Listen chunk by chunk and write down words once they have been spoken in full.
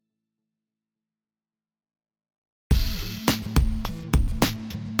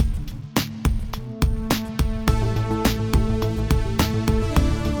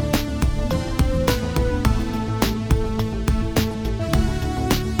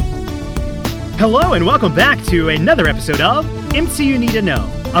Hello and welcome back to another episode of MCU Need to Know,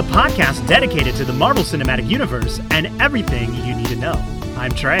 a podcast dedicated to the Marvel Cinematic Universe and everything you need to know.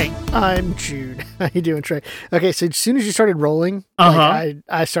 I'm Trey. I'm Jude. How you doing, Trey? Okay, so as soon as you started rolling, I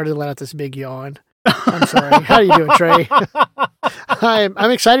started to let out this big yawn. I'm sorry. How you doing, Trey? I'm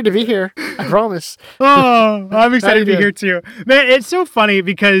excited to be here. I promise. Oh, I'm excited to be here too. Man, it's so funny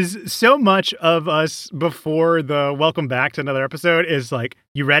because so much of us before the welcome back to another episode is like,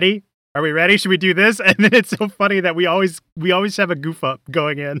 you ready? Are we ready? Should we do this? And then it's so funny that we always have a goof up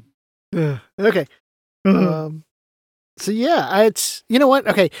going in. Okay. So yeah, it's, you know what?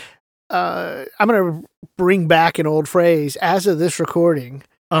 Okay. I'm going to bring back an old phrase. As of this recording.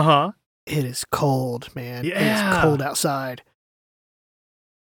 Uh-huh. It is cold, man. Yeah. It's cold outside.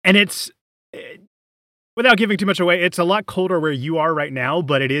 And without giving too much away, it's a lot colder where you are right now,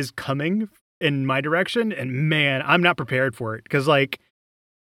 but it is coming in my direction. And man, I'm not prepared for it because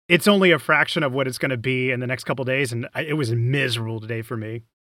it's only a fraction of what it's going to be in the next couple of days. And it was miserable today for me.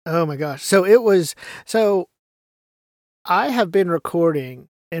 Oh my gosh. So I have been recording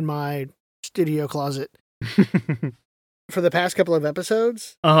in my studio closet for the past couple of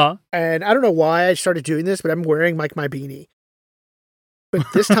episodes. Uh-huh. And I don't know why I started doing this, but I'm wearing my beanie. But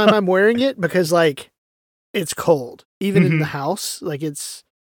this time I'm wearing it because it's cold, even in the house. It's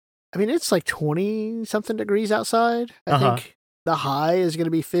 20 something degrees outside. I think the high is going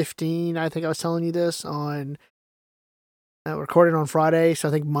to be 15. I think I was telling you this on recorded on Friday. So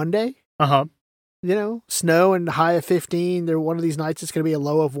I think Monday, snow and high of 15. There, one of these nights, it's going to be a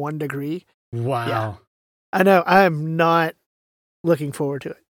low of 1 degree. Wow. Yeah. I know. I'm not looking forward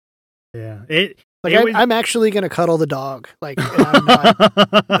to it. Yeah. I'm actually going to cuddle the dog. And I'm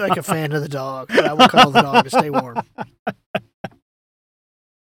not a fan of the dog, but I will cuddle the dog to stay warm.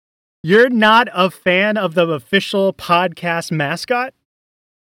 You're not a fan of the official podcast mascot?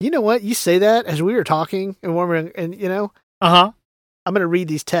 You know what? You say that as we were talking and I'm going to read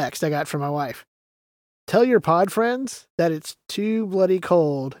these texts I got from my wife. Tell your pod friends that it's too bloody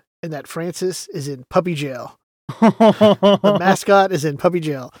cold and that Francis is in puppy jail. The mascot is in puppy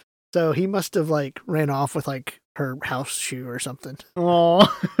jail. So he must have ran off with her house shoe or something. Oh.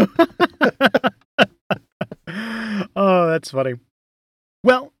 Oh, that's funny.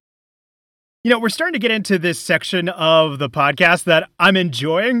 Well, we're starting to get into this section of the podcast that I'm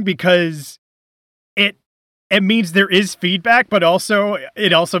enjoying because it means there is feedback, but it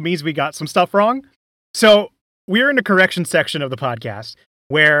also means we got some stuff wrong. So we're in the correction section of the podcast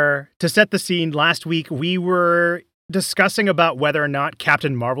where, to set the scene, last week we were discussing about whether or not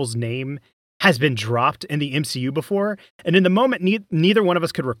Captain Marvel's name has been dropped in the MCU before, and in the moment, neither one of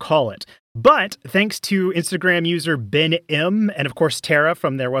us could recall it. But thanks to Instagram user Ben M, and of course Tara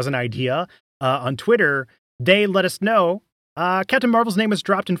from There Was an Idea on Twitter, they let us know Captain Marvel's name was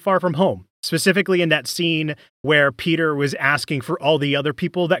dropped in Far From Home, specifically in that scene where Peter was asking for all the other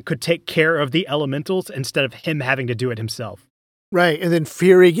people that could take care of the elementals instead of him having to do it himself. Right, and then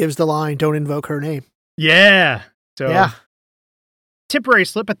Fury gives the line, "Don't invoke her name." Yeah. So, yeah. Temporary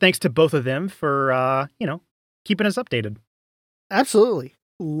slip, but thanks to both of them for, keeping us updated. Absolutely.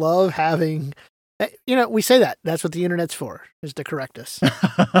 Love having, we say that. That's what the internet's for, is to correct us.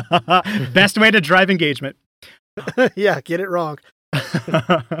 Best way to drive engagement. Yeah, get it wrong.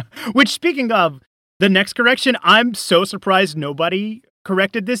 Which, speaking of the next correction, I'm so surprised nobody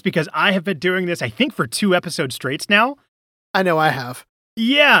corrected this because I have been doing this, I think, for 2 episodes straight now. I know I have.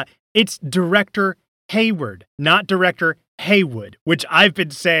 Yeah, it's Director Hayward, not Director Haywood, which I've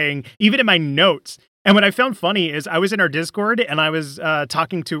been saying even in my notes. And what I found funny is I was in our Discord and I was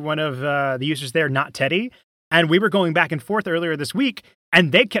talking to one of the users there, not Teddy, and we were going back and forth earlier this week,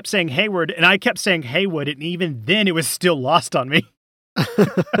 and they kept saying Hayward, and I kept saying Haywood, and even then it was still lost on me.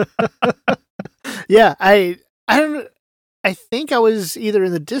 Yeah, I think I was either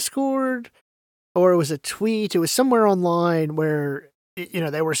in the Discord or it was a tweet. It was somewhere online where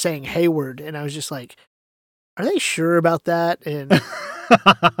they were saying Hayward, and I was just like, are they sure about that? And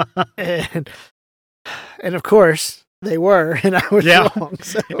and of course they were, and I was wrong.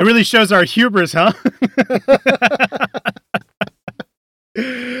 So. It really shows our hubris, huh?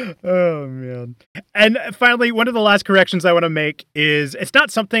 Oh, man. And finally, one of the last corrections I want to make is it's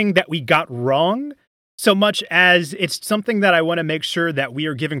not something that we got wrong so much as it's something that I want to make sure that we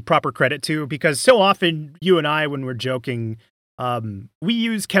are giving proper credit to, because so often you and I, when we're joking, we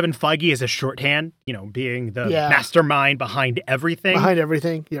use Kevin Feige as a shorthand, being the mastermind behind everything. Behind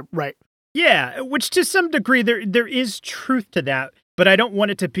everything. Yeah, right. Yeah, which to some degree there is truth to that, but I don't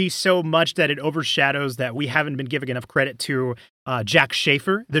want it to be so much that it overshadows that we haven't been giving enough credit to Jack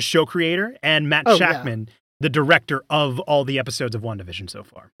Schaefer, the show creator, and Matt Shackman, the director of all the episodes of WandaVision so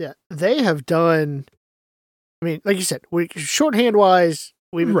far. Yeah, they have done. I mean, like you said, shorthand wise,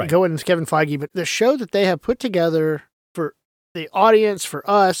 we've been going to Kevin Feige, but the show that they have put together for the audience, for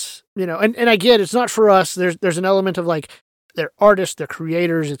us, and I get it's not for us. There's an element of like they're artists, they're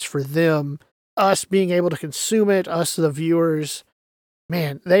creators. It's for them. Us being able to consume it, us the viewers.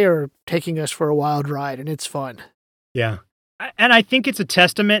 Man, they are taking us for a wild ride, and it's fun. Yeah. And I think it's a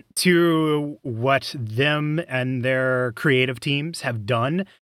testament to what them and their creative teams have done,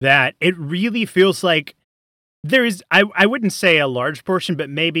 that it really feels like there is, I wouldn't say a large portion, but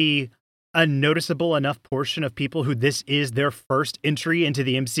maybe a noticeable enough portion of people who this is their first entry into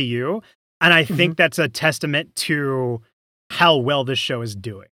the MCU. And I think that's a testament to how well this show is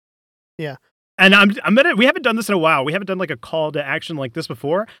doing. Yeah. And we haven't done this in a while. We haven't done like a call to action like this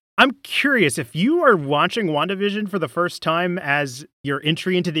before. I'm curious, if you are watching WandaVision for the first time as your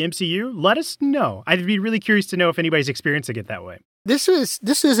entry into the MCU, let us know. I'd be really curious to know if anybody's experiencing it that way. This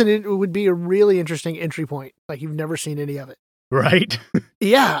would be a really interesting entry point. Like you've never seen any of it. Right?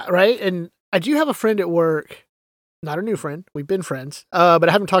 Yeah, right. And I do have a friend at work, not a new friend. We've been friends, but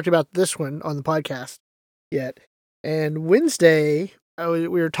I haven't talked about this one on the podcast yet. And Wednesday, we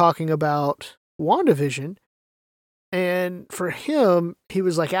were talking about WandaVision, and for him, he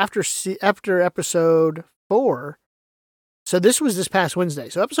was like after episode 4. So this was this past Wednesday.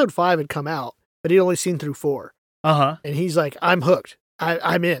 So episode 5 had come out, but he'd only seen through 4. And he's like, I'm hooked.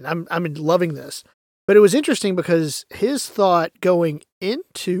 I'm in. I'm loving this. But it was interesting because his thought going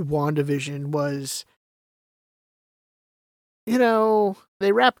into WandaVision was,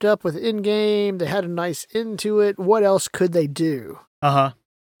 they wrapped up with Endgame. They had a nice end to it. What else could they do?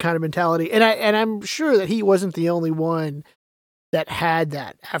 Kind of mentality. And I'm sure that he wasn't the only one that had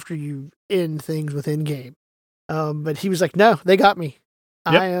that after you end things with Endgame. But he was like, no, they got me.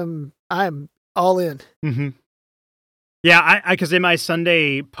 Yep. I'm all in. Mm-hmm. Yeah, because in my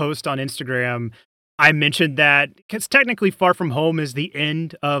Sunday post on Instagram, I mentioned that because technically Far From Home is the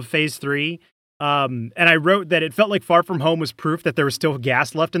end of Phase 3. And I wrote that it felt like Far From Home was proof that there was still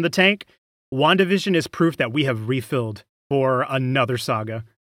gas left in the tank. WandaVision is proof that we have refilled for another saga.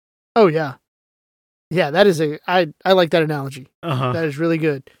 Oh, yeah. Yeah, that is I like that analogy. That is really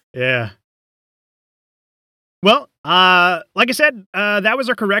good. Yeah. Well, like I said, that was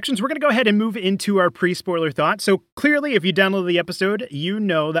our corrections. We're going to go ahead and move into our pre-spoiler thoughts. So clearly, if you download the episode, you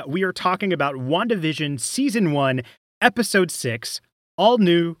know that we are talking about WandaVision Season 1, Episode 6, All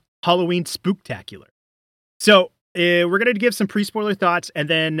New Halloween Spooktacular. So we're going to give some pre-spoiler thoughts, and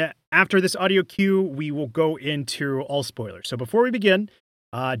then after this audio cue, we will go into all spoilers. So before we begin,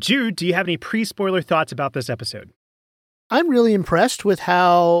 Jude, do you have any pre-spoiler thoughts about this episode? I'm really impressed with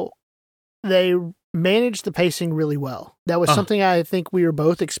how they managed the pacing really well. That was something I think we were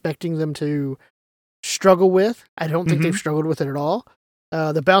both expecting them to struggle with. I don't think they've struggled with it at all.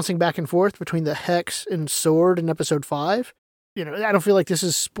 The bouncing back and forth between the Hex and Sword in episode 5. I don't feel like this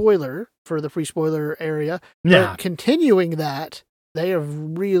is spoiler for the pre-spoiler area. Yeah. But continuing that, they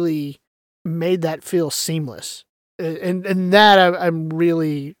have really made that feel seamless. And that I'm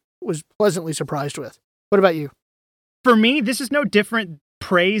really was pleasantly surprised with. What about you? For me, this is no different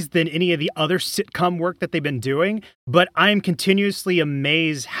praise than any of the other sitcom work that they've been doing, but I'm continuously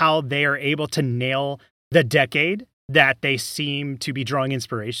amazed how they are able to nail the decade that they seem to be drawing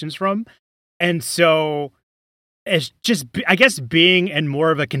inspirations from. And so it's just, I guess, being in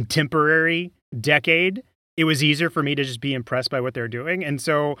more of a contemporary decade, it was easier for me to just be impressed by what they're doing. And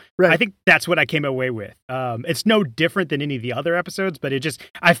so I think that's what I came away with. It's no different than any of the other episodes, but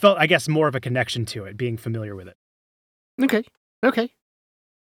I felt, I guess, more of a connection to it, being familiar with it. Okay.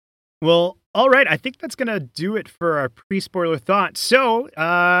 Well, all right. I think that's going to do it for our pre-spoiler thoughts. So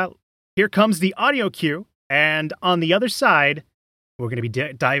here comes the audio cue. And on the other side, we're going to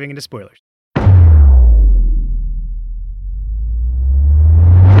be diving into spoilers.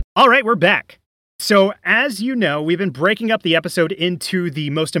 All right, we're back. So as you know, we've been breaking up the episode into the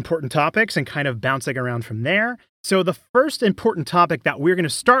most important topics and kind of bouncing around from there. So the first important topic that we're going to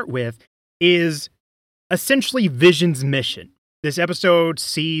start with is essentially Vision's mission. This episode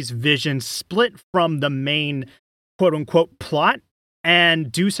sees Vision split from the main quote-unquote plot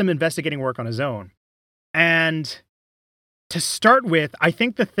and do some investigating work on his own. And to start with, I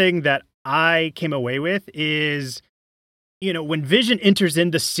think the thing that I came away with is, when Vision enters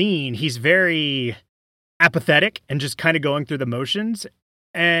in the scene, he's very apathetic and just kind of going through the motions.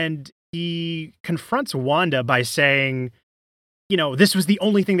 And he confronts Wanda by saying, this was the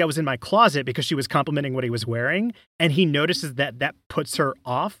only thing that was in my closet, because she was complimenting what he was wearing. And he notices that puts her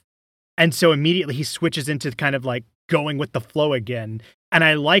off. And so immediately he switches into kind of like going with the flow again. And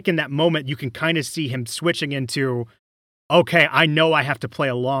I like in that moment, you can kind of see him switching into, okay, I know I have to play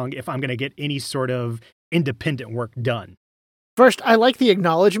along if I'm going to get any sort of independent work done. First, I like the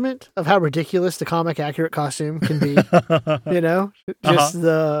acknowledgement of how ridiculous the comic accurate costume can be. Just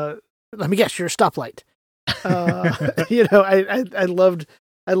let me guess, you're a stoplight. I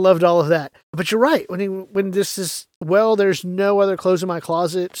loved all of that. But you're right. When this is, well, there's no other clothes in my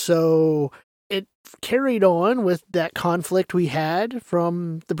closet, so it carried on with that conflict we had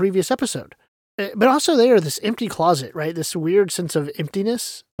from the previous episode. But also this empty closet, right? This weird sense of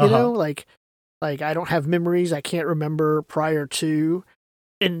emptiness, like I don't have memories I can't remember prior to.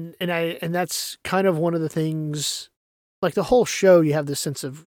 And that's kind of one of the things, like the whole show, you have this sense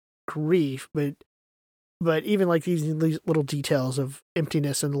of grief, but even like these little details of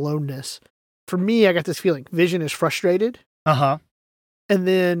emptiness and aloneness. For me, I got this feeling Vision is frustrated. And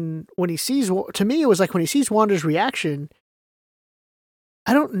then when he sees, to me, it was like when he sees Wanda's reaction,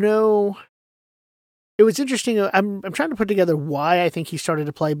 I don't know. It was interesting. I'm trying to put together why I think he started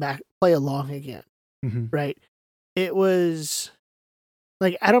to play along again. Right. It was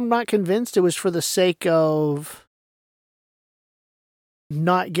like, I'm not convinced it was for the sake of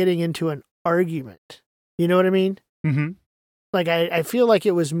not getting into an argument. You know what I mean? Like, I feel like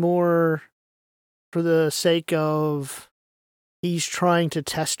it was more for the sake of he's trying to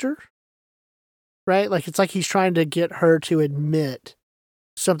test her, right? Like, it's like he's trying to get her to admit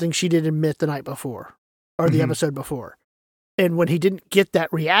something she didn't admit the night before or the episode before. And when he didn't get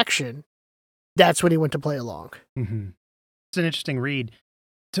that reaction, that's when he went to play along. It's an interesting read.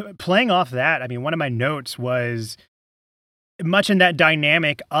 Playing off that, I mean, one of my notes was much in that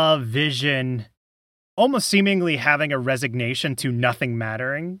dynamic of Vision almost seemingly having a resignation to nothing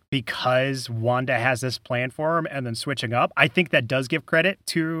mattering because Wanda has this plan for him and then switching up. I think that does give credit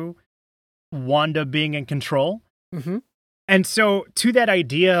to Wanda being in control. And so to that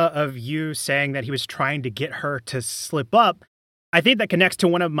idea of you saying that he was trying to get her to slip up, I think that connects to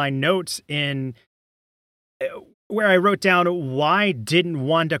one of my notes in where I wrote down, why didn't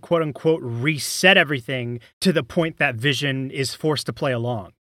Wanda, quote unquote, reset everything to the point that Vision is forced to play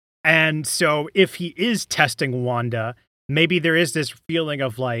along? And so if he is testing Wanda, maybe there is this feeling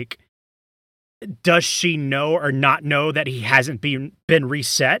of like, does she know or not know that he hasn't been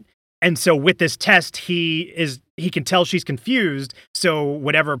reset? And so with this test, he can tell she's confused. So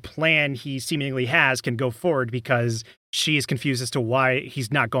whatever plan he seemingly has can go forward because she is confused as to why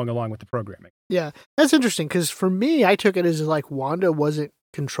he's not going along with the programming. Yeah, that's interesting because for me, I took it as like Wanda wasn't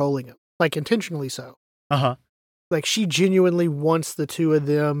controlling him, like intentionally so. Like she genuinely wants the two of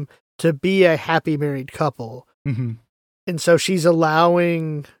them to be a happy married couple. And so she's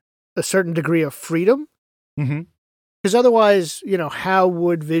allowing a certain degree of freedom. Because otherwise, how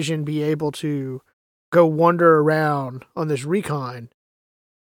would Vision be able to go wander around on this recon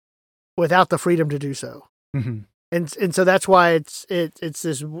without the freedom to do so? And so that's why it's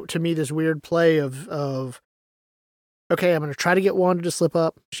this, to me, this weird play of okay, I'm going to try to get Wanda to slip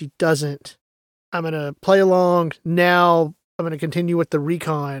up. She doesn't. I'm going to play along. Now I'm going to continue with the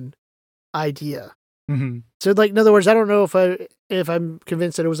recon idea. So like, in other words, I don't know if I'm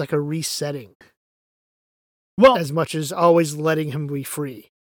convinced that it was like a resetting. Well, as much as always letting him be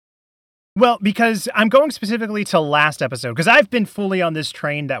free. Well, because I'm going specifically to last episode, because I've been fully on this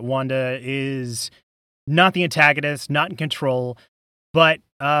train that Wanda is not the antagonist, not in control, but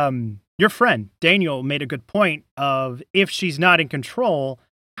your friend, Daniel, made a good point of if she's not in control,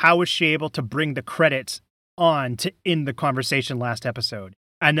 how is she able to bring the credits on to end the conversation last episode?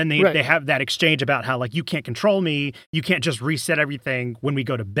 And then they have that exchange about how, like, you can't control me, you can't just reset everything when we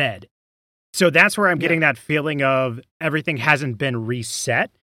go to bed. So that's where I'm getting that feeling of everything hasn't been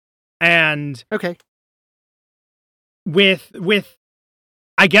reset. And with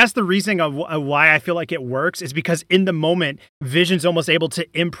I guess the reason of why I feel like it works is because in the moment, Vision's almost able to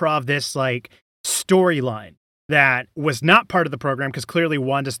improv this like storyline that was not part of the program because clearly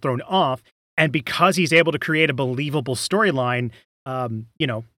Wanda's thrown off. And because he's able to create a believable storyline,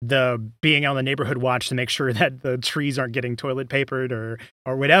 the being on the neighborhood watch to make sure that the trees aren't getting toilet papered or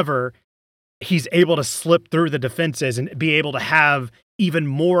whatever, he's able to slip through the defenses and be able to have even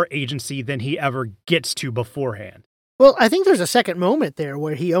more agency than he ever gets to beforehand. Well, I think there's a second moment there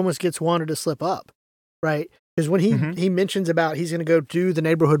where he almost gets Wanda to slip up, right? Because when he mentions about he's going to go do the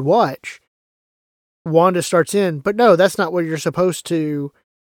neighborhood watch, Wanda starts in, but no, that's not what you're supposed to.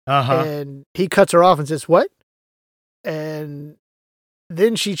 And he cuts her off and says, what? And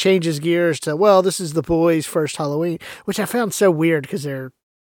then she changes gears to, well, this is the boys' first Halloween, which I found so weird because they're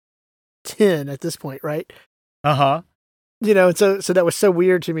 10 at this point, right? so that was so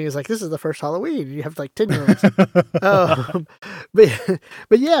weird to me. It's like, this is the first Halloween. You have like 10-year-olds. um,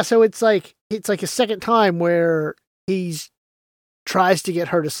 but yeah, so it's like a second time where he's tries to get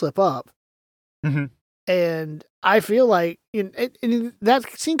her to slip up. Mm-hmm. And I feel like that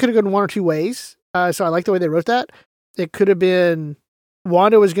scene could have gone one or two ways. So I like the way they wrote that. It could have been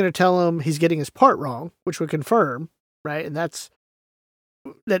Wanda was going to tell him he's getting his part wrong, which would confirm, right? And that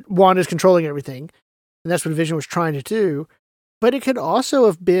Wanda's controlling everything. And that's what Vision was trying to do. But it could also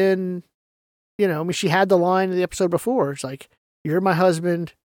have been, she had the line in the episode before. It's like, you're my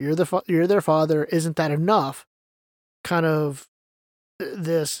husband. You're their father. Isn't that enough? Kind of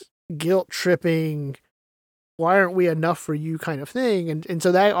this guilt tripping, why aren't we enough for you kind of thing. And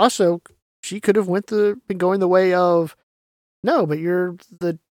so that also, she could have been going the way of, no, but you're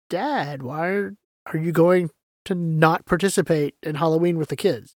the dad. Why are you going to not participate in Halloween with the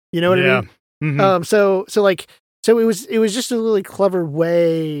kids? You know what I mean? Mm-hmm. So it was just a really clever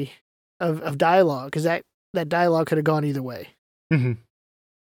way of dialogue, because that dialogue could have gone either way. Mm-hmm.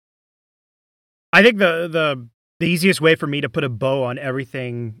 I think the easiest way for me to put a bow on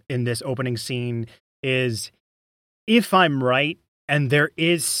everything in this opening scene is, if I'm right and there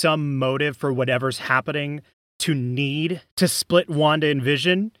is some motive for whatever's happening to need to split Wanda and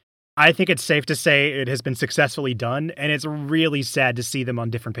Vision, I think it's safe to say it has been successfully done, and it's really sad to see them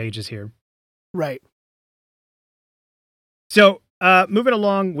on different pages here. Right. So, moving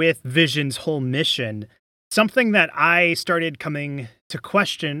along with Vision's whole mission, something that I started coming to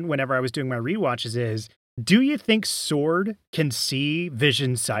question whenever I was doing my rewatches is, do you think S.W.O.R.D. can see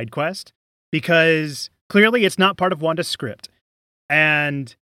Vision's side quest? Because clearly it's not part of Wanda's script.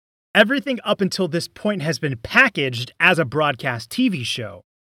 And everything up until this point has been packaged as a broadcast TV show.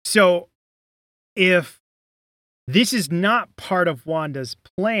 So if this is not part of Wanda's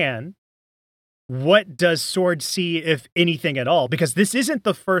plan, what does S.W.O.R.D. see, if anything at all? Because this isn't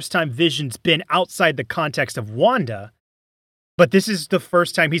the first time Vision's been outside the context of Wanda, but this is the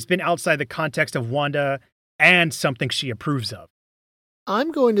first time he's been outside the context of Wanda and something she approves of.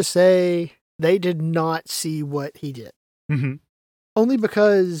 I'm going to say they did not see what he did. Mm-hmm. Only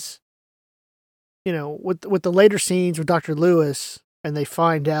because, with the later scenes with Dr. Lewis, and they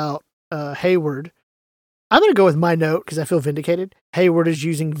find out Hayward, I'm going to go with my note because I feel vindicated. Hayward is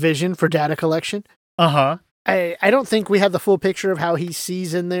using Vision for data collection. Uh-huh. I don't think we have the full picture of how he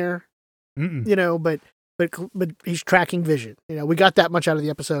sees in there, but he's tracking Vision. We got that much out of the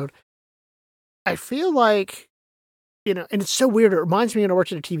episode. I feel like, and it's so weird. It reminds me when I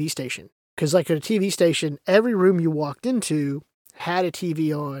worked at a TV station, because like at a TV station, every room you walked into had a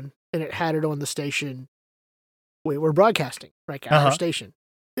TV on, and it had it on the station we're broadcasting, like our station.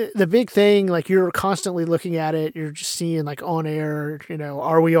 The big thing, like you're constantly looking at it, you're just seeing like on air,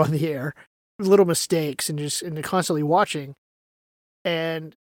 are we on the air? Little mistakes and constantly watching.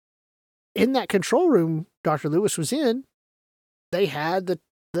 And in that control room Dr. Lewis was in, they had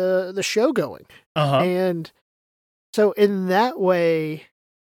the show going. And so in that way,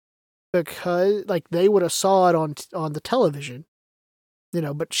 because like they would have saw it on the television,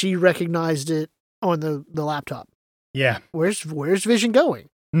 but she recognized it on the laptop. Yeah. Where's Vision going?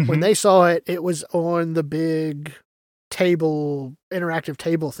 Mm-hmm. When they saw it, it was on the big interactive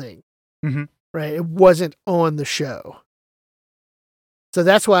table thing. Mm-hmm. Right? It wasn't on the show. So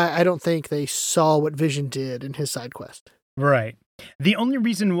that's why I don't think they saw what Vision did in his side quest. Right. The only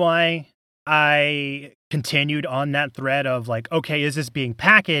reason why I continued on that thread of like, okay, is this being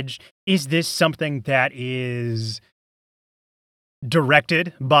packaged? Is this something that is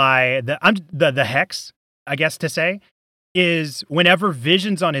directed by the Hex, I guess to say, is whenever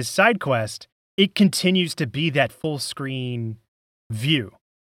Vision's on his side quest, it continues to be that full screen view.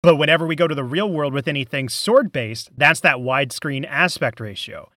 But whenever we go to the real world with anything S.W.O.R.D. based, that's that widescreen aspect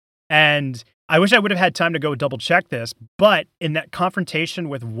ratio. And I wish I would have had time to go double check this, but in that confrontation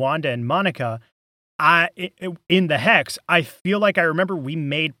with Wanda and Monica, in the Hex, I feel like I remember we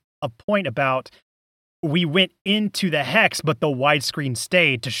made a point about we went into the Hex, but the widescreen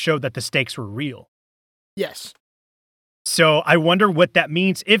stayed to show that the stakes were real. Yes. So I wonder what that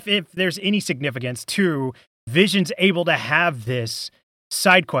means, if there's any significance to Vision's able to have this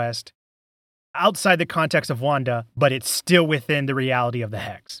side quest outside the context of Wanda, but it's still within the reality of the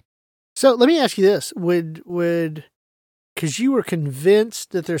Hex. So let me ask you this. Would because you were convinced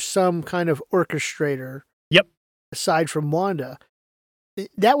that there's some kind of orchestrator aside from Wanda,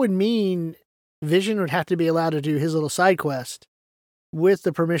 that would mean Vision would have to be allowed to do his little side quest with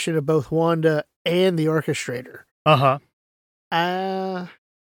the permission of both Wanda and the orchestrator.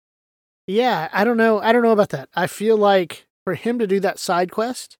 Yeah, I don't know about that. I feel like for him to do that side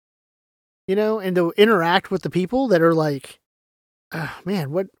quest, and to interact with the people that are like,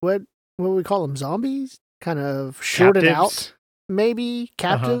 man, what would we call them? Zombies? Kind of shorted out, maybe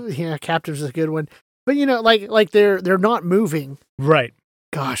captive. Uh-huh. Yeah, captive's a good one. But like they're not moving. Right.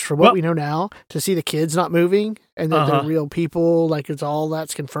 Gosh, for what we know now, to see the kids not moving and that they're real people, like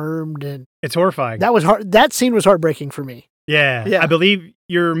that's confirmed, and it's horrifying. That was hard. That scene was heartbreaking for me. Yeah. I believe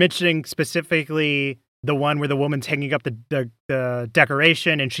you're mentioning specifically the one where the woman's hanging up the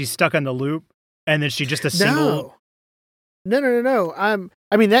decoration and she's stuck on the loop, and then she just a single. No.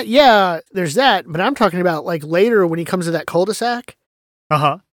 I mean that. Yeah, there's that, but I'm talking about like later when he comes to that cul-de-sac.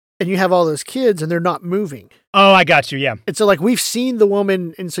 And you have all those kids and they're not moving. Oh, I got you. Yeah. And so like we've seen the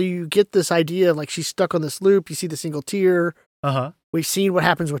woman, and so you get this idea of like she's stuck on this loop. You see the single tear. We've seen what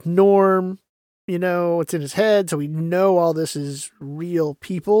happens with Norm. It's in his head, so we know all this is real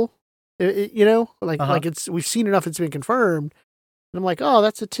people. Like we've seen enough. It's been confirmed. And I'm like, oh,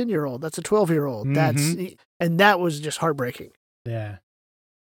 that's a 10-year-old. That's a 12-year-old. And that was just heartbreaking. Yeah.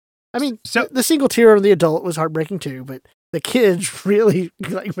 I mean, so the single tear on the adult was heartbreaking too, but the kids really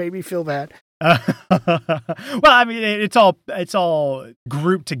like made me feel bad. Well, I mean, it's all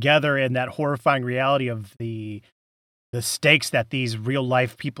grouped together in that horrifying reality of the stakes that these real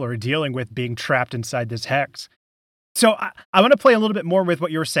life people are dealing with being trapped inside this hex. So I want to play a little bit more with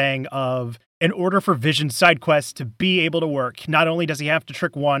what you were saying of, in order for Vision's side quest to be able to work, not only does he have to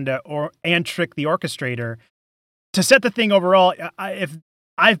trick Wanda and trick the orchestrator, to set the thing overall, if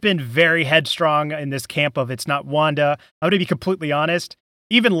I've been very headstrong in this camp of it's not Wanda. I'm going to be completely honest.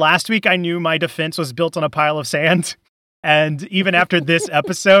 Even last week, I knew my defense was built on a pile of sand. And even after this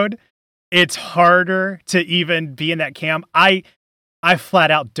episode, it's harder to even be in that camp. I flat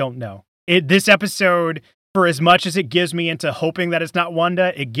out don't know. This episode, for as much as it gives me into hoping that it's not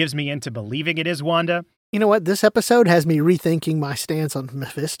Wanda, it gives me into believing it is Wanda. You know what? This episode has me rethinking my stance on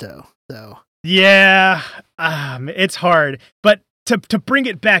Mephisto. So yeah, it's hard. But to bring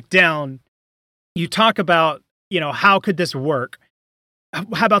it back down, you talk about, how could this work?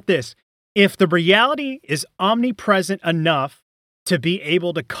 How about this? If the reality is omnipresent enough to be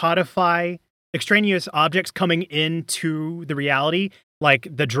able to codify extraneous objects coming into the reality, like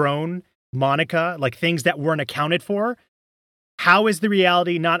the drone, Monica, like things that weren't accounted for, how is the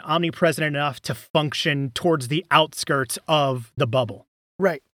reality not omnipresent enough to function towards the outskirts of the bubble?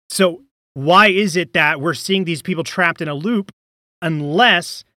 Right. So why is it that we're seeing these people trapped in a loop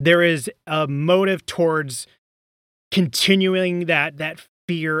unless there is a motive towards continuing that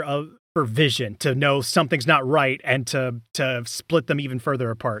fear for Vision to know something's not right and to split them even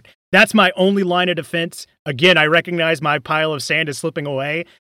further apart? That's my only line of defense. Again, I recognize my pile of sand is slipping away,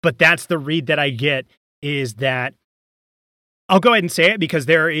 but that's the read that I get, is that I'll go ahead and say it because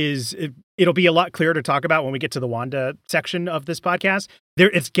it'll be a lot clearer to talk about when we get to the Wanda section of this podcast.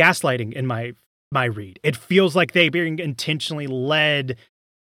 It's gaslighting in my read. It feels like they're being intentionally led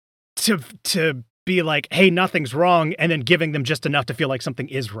to be like, hey, nothing's wrong, and then giving them just enough to feel like something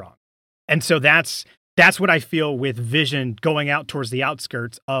is wrong. And so that's what I feel with Vision going out towards the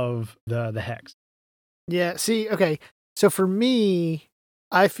outskirts of the hex. Yeah, see, okay. So for me,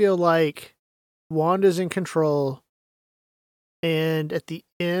 I feel like Wanda's in control, and at the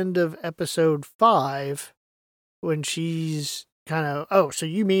end of episode 5, when she's kind of, so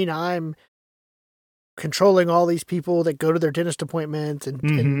you mean I'm controlling all these people that go to their dentist appointments,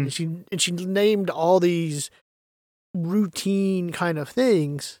 and she named all these routine kind of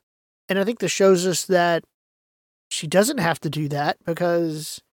things. And I think this shows us that she doesn't have to do that,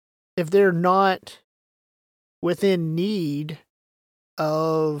 because if they're not within need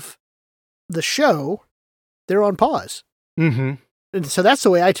of the show, they're on pause. And so that's the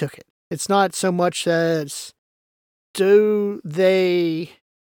way I took it. It's not so much as do they,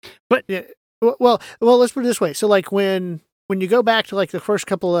 but well, let's put it this way. So like when you go back to like the first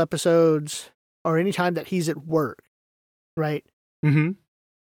couple of episodes, or any time that he's at work, right?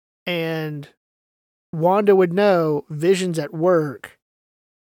 And Wanda would know Vision's at work,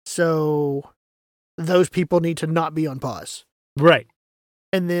 so those people need to not be on pause. Right.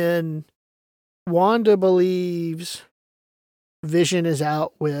 And then Wanda believes Vision is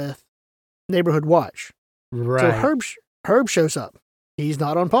out with Neighborhood Watch. Right. So Herb shows up. He's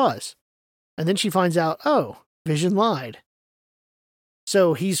not on pause. And then she finds out, Vision lied.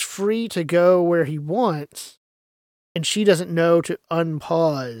 So he's free to go where he wants, and she doesn't know to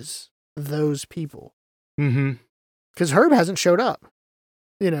unpause those people. Because Herb hasn't showed up,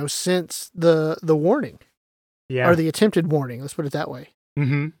 since the warning. Yeah. Or the attempted warning. Let's put it that way.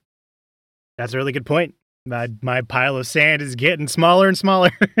 That's a really good point. My pile of sand is getting smaller and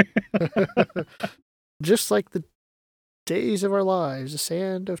smaller. Just like the Days of Our Lives, The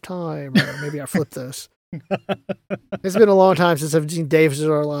Sand of Time. Or maybe I flipped those. It's been a long time since I've seen Days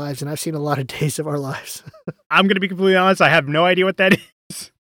of Our Lives, and I've seen a lot of Days of Our Lives. I'm going to be completely honest. I have no idea what that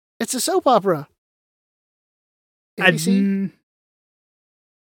is. It's a soap opera. ABC?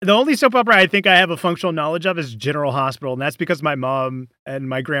 The only soap opera I think I have a functional knowledge of is General Hospital, and that's because my mom and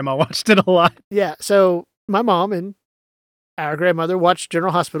my grandma watched it a lot. Yeah, so my mom and our grandmother watched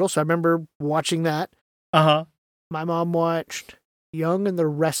General Hospital, so I remember watching that. Uh-huh. My mom watched Young and the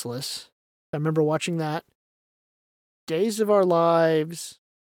Restless. I remember watching that. Days of Our Lives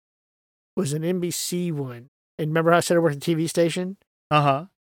was an NBC one. And remember how I said I worked at the TV station? Uh-huh.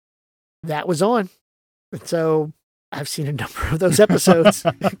 That was on. And so I've seen a number of those episodes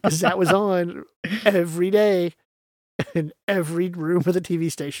because that was on every day in every room of the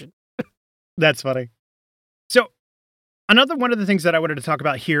TV station. That's funny. So another one of the things that I wanted to talk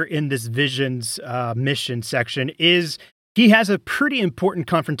about here in this Vision's mission section is he has a pretty important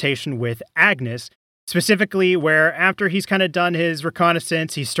confrontation with Agnes, specifically where after he's kind of done his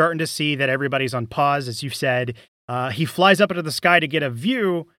reconnaissance, he's starting to see that everybody's on pause, as you said. He flies up into the sky to get a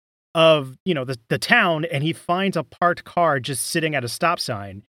view of, the town, and he finds a parked car just sitting at a stop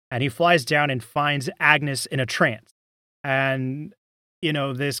sign, and he flies down and finds Agnes in a trance. And,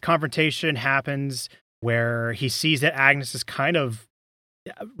 this confrontation happens where he sees that Agnes is kind of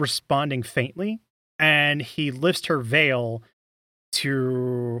responding faintly, and he lifts her veil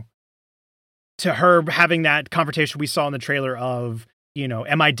to her having that confrontation we saw in the trailer of,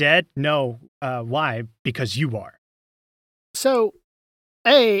 am I dead? No. Why? Because you are. So,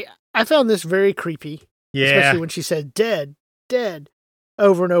 I found this very creepy. Yeah. Especially when she said dead,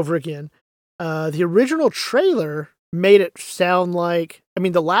 over and over again. The original trailer made it sound like,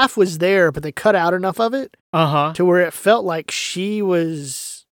 the laugh was there, but they cut out enough of it to where it felt like she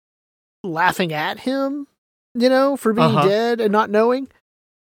was laughing at him, for being dead and not knowing.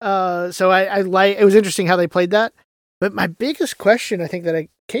 So I like, it was interesting how they played that. But my biggest question, I think, that I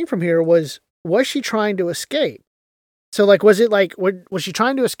came from here was she trying to escape? So, was she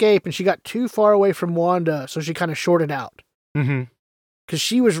trying to escape and she got too far away from Wanda, so she kind of shorted out? Mm-hmm. Because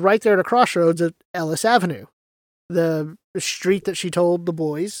she was right there at a crossroads at Ellis Avenue, the street that she told the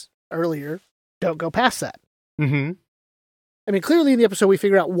boys earlier, don't go past that. Mm-hmm. Clearly in the episode we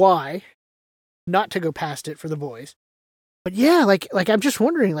figure out why not to go past it for the boys. But yeah, I'm just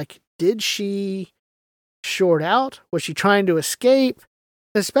wondering, did she short out? Was she trying to escape?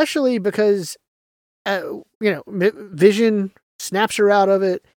 Especially because, Vision snaps her out of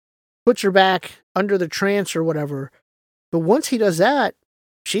it, puts her back under the trance or whatever. But once he does that,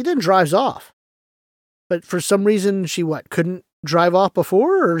 she then drives off. But for some reason, she couldn't drive off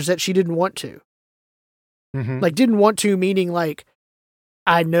before, or is that she didn't want to? Mm-hmm. Didn't want to, meaning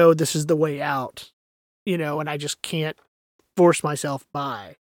I know this is the way out, and I just can't force myself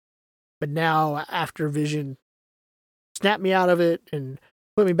by. But now, after Vision snapped me out of it and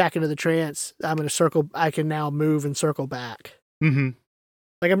put me back into the trance, I can now move and circle back. Mm-hmm.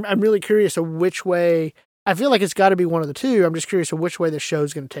 I'm really curious of which way. I feel like it's got to be one of the two. I'm just curious of which way the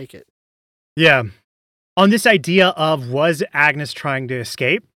show's going to take it. Yeah. On this idea of, was Agnes trying to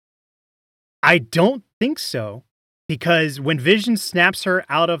escape? I don't think so, because when Vision snaps her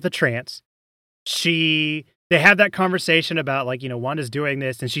out of the trance, they have that conversation about, Wanda's doing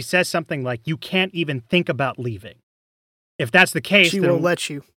this, and she says something like, you can't even think about leaving. If that's the case, she then won't let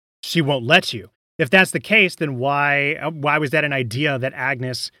you. She won't let you. If that's the case, then why was that an idea that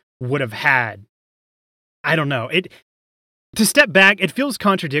Agnes would have had? I don't know. To step back, it feels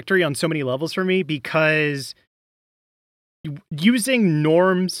contradictory on so many levels for me, because using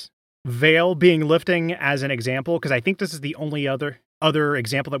Norm's veil being lifting as an example, because I think this is the only other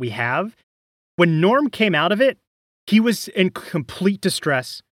example that we have. When Norm came out of it, he was in complete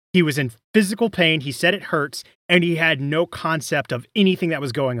distress. He was in physical pain. He said it hurts, and he had no concept of anything that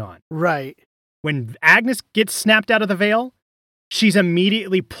was going on. Right. When Agnes gets snapped out of the veil, she's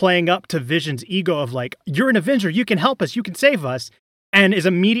immediately playing up to Vision's ego of you're an Avenger, you can help us, you can save us, and is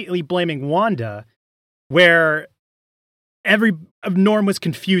immediately blaming Wanda, where Norm was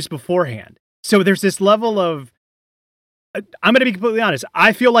confused beforehand. So there's this level of, I'm going to be completely honest,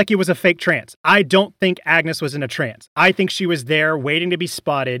 I feel like it was a fake trance. I don't think Agnes was in a trance. I think she was there waiting to be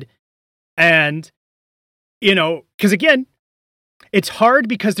spotted. And, because again, it's hard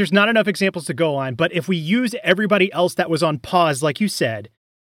because there's not enough examples to go on. But if we use everybody else that was on pause, like you said,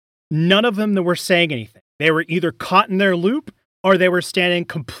 none of them that were saying anything. They were either caught in their loop or they were standing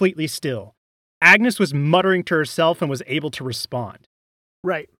completely still. Agnes was muttering to herself and was able to respond.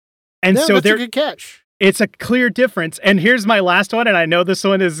 Right. And so that's a good catch. It's a clear difference. And here's my last one, and I know this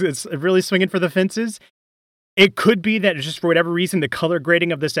one is really swinging for the fences. It could be that just for whatever reason, the color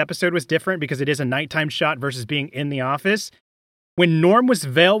grading of this episode was different because it is a nighttime shot versus being in the office. When Norm's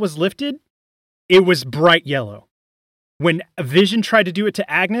veil was lifted, it was bright yellow. When Vision tried to do it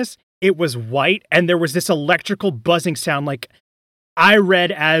to Agnes, it was white, and there was this electrical buzzing sound like I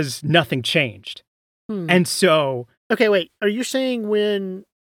read as nothing changed. And so... Okay, wait. Are you saying when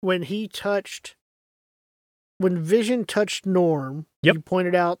Vision touched Norm, Yep. you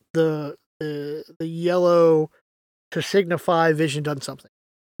pointed out the yellow to signify Vision done something?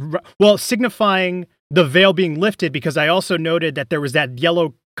 Well, signifying the veil being lifted, because I also noted that there was that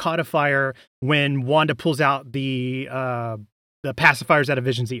yellow codifier when Wanda pulls out the pacifiers out of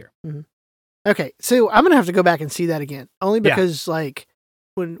Vision's ear. Mm-hmm. Okay, so I'm gonna have to go back and see that again, only because like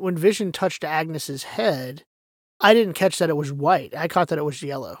when Vision touched Agnes's head, I didn't catch that it was white. I caught that it was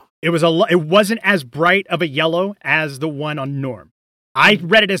yellow. It wasn't as bright of a yellow as the one on Norm. I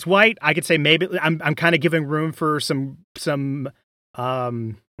read it as white. I could say maybe I'm kind of giving room for some what's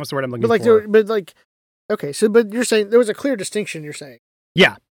the word I'm looking for? But you're saying there was a clear distinction. You're saying,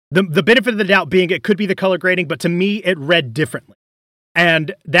 yeah, the benefit of the doubt being it could be the color grading, but to me it read differently,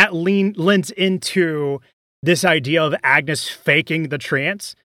 and that lends into this idea of Agnes faking the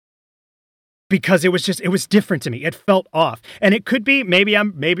trance. Because it was different to me. It felt off. And it could be, maybe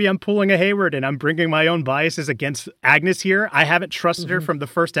I'm pulling a Hayward and I'm bringing my own biases against Agnes here. I haven't trusted her from the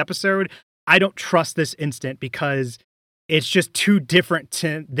first episode. I don't trust this instant because it's just too different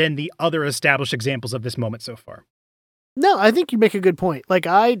than the other established examples of this moment so far. No, I think you make a good point. Like,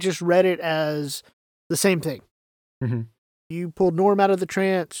 I just read it as the same thing. Mm-hmm. You pulled Norm out of the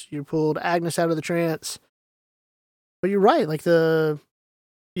trance. You pulled Agnes out of the trance. But you're right. Like,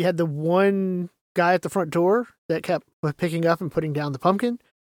 you had the one guy at the front door that kept picking up and putting down the pumpkin.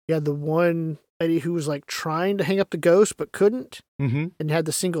 You had the one lady who was like trying to hang up the ghost but couldn't. Mm-hmm. And you had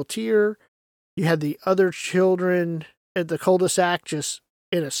the single tear. You had the other children at the cul-de-sac just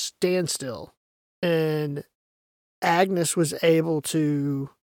in a standstill. And Agnes was able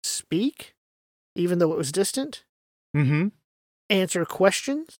to speak, even though it was distant. Mm-hmm. Answer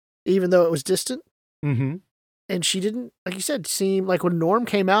questions, even though it was distant. Mm-hmm. And she didn't, like you said, seem like when Norm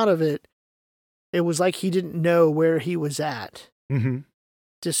came out of it, it was like he didn't know where he was at. Mm-hmm.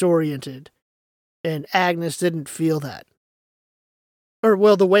 Disoriented. And Agnes didn't feel that. Or,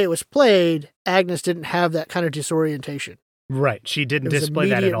 well, the way it was played, Agnes didn't have that kind of disorientation. Right. She didn't display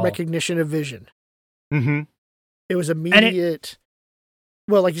that at all. Recognition of Vision. Mm-hmm. It was immediate.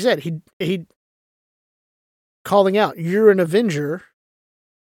 Well, like you said, he calling out, "You're an Avenger,"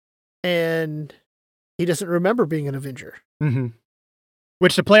 and he doesn't remember being an Avenger. Mm-hmm.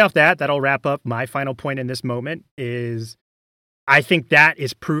 Which, to play off that'll wrap up my final point in this moment is I think that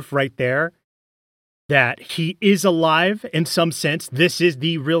is proof right there that he is alive in some sense. This is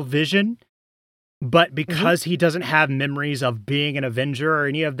the real Vision. But because he doesn't have memories of being an Avenger or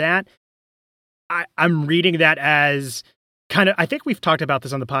any of that, I'm reading that as kind of, I think we've talked about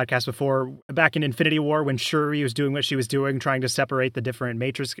this on the podcast before, back in Infinity War when Shuri was doing what she was doing, trying to separate the different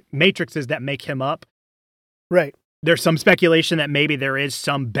matrices that make him up. Right. There's some speculation that maybe there is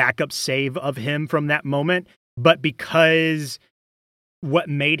some backup save of him from that moment, but because what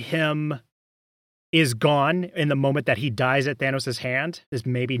made him is gone in the moment that he dies at Thanos' hand has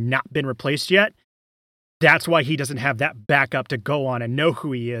maybe not been replaced yet, that's why he doesn't have that backup to go on and know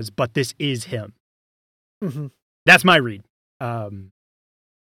who he is, but this is him. Mm-hmm. That's my read. But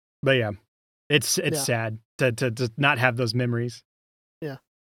yeah, it's sad to not have those memories. Yeah.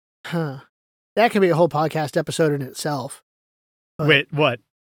 Huh. That could be a whole podcast episode in itself. But, wait, what?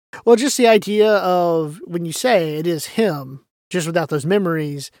 Well, just the idea of when you say it is him, just without those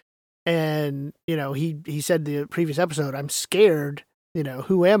memories, and, you know, he said the previous episode, I'm scared, you know,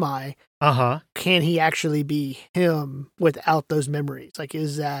 who am I? Uh-huh. Can he actually be him without those memories? Like,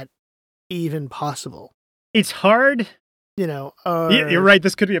 is that even possible? It's hard. You know, you're right.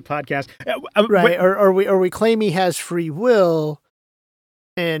 This could be a podcast. Right. Or we claim he has free will,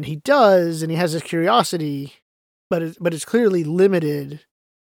 and he does, and he has this curiosity, but it's clearly limited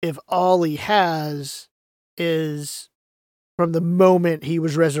if all he has is from the moment he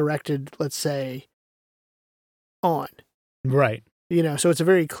was resurrected, let's say, on. Right. You know, so it's a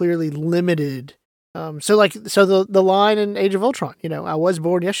very clearly limited. So the line in Age of Ultron, you know, I was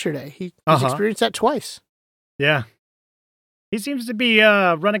born yesterday. He's experienced that twice. Yeah. He seems to be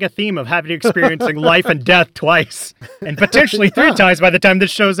running a theme of having experiencing life and death twice, and potentially 3 times by the time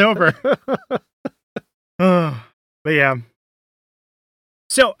this show's over. But yeah.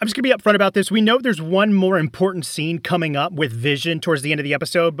 So I'm just going to be upfront about this. We know there's one more important scene coming up with Vision towards the end of the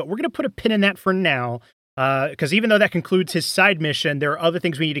episode, but we're going to put a pin in that for now. Because even though that concludes his side mission, there are other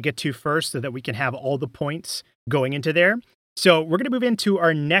things we need to get to first so that we can have all the points going into there. So we're going to move into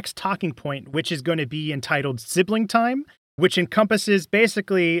our next talking point, which is going to be entitled Sibling Time, which encompasses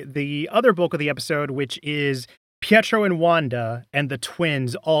basically the other bulk of the episode, which is Pietro and Wanda and the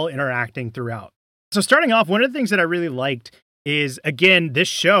twins all interacting throughout. So starting off, one of the things that I really liked is, again, this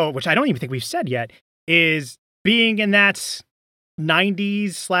show, which I don't even think we've said yet, is being in that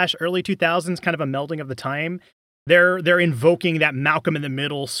 90s / early 2000s kind of a melding of the time. They're invoking that Malcolm in the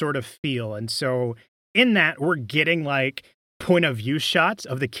Middle sort of feel. And so in that, we're getting like point of view shots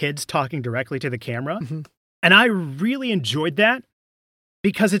of the kids talking directly to the camera. Mm-hmm. And I really enjoyed that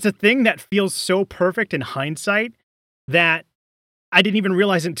because it's a thing that feels so perfect in hindsight that I didn't even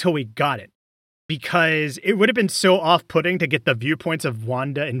realize until we got it. Because it would have been so off-putting to get the viewpoints of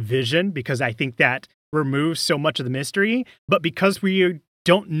Wanda and Vision, because I think that removes so much of the mystery. But because we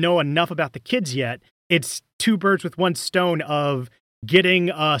don't know enough about the kids yet, it's two birds with one stone of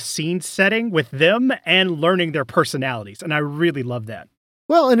getting a scene setting with them and learning their personalities. And I really love that.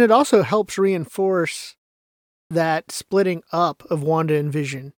 Well, and it also helps reinforce that splitting up of Wanda and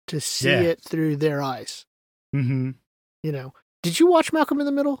Vision to see it through their eyes. Mm-hmm. You know, did you watch Malcolm in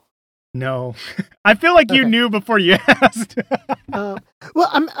the Middle? No. I feel like you knew before you asked. Well,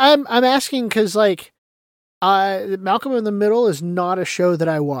 I'm asking because like Malcolm in the Middle is not a show that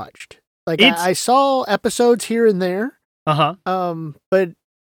I watched. Like I saw episodes here and there. But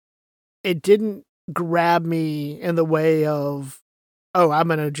it didn't grab me in the way of, oh, I'm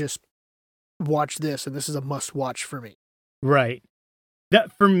gonna just watch this and this is a must watch for me. Right.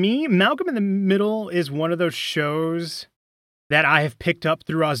 That for me, Malcolm in the Middle is one of those shows that I have picked up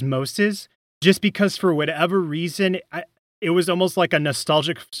through osmosis, just because for whatever reason, it was almost like a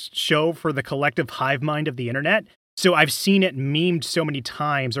nostalgic show for the collective hive mind of the internet. So I've seen it memed so many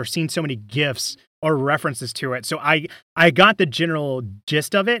times or seen so many GIFs or references to it. So I got the general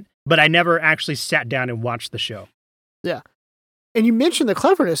gist of it, but I never actually sat down and watched the show. Yeah. And you mentioned the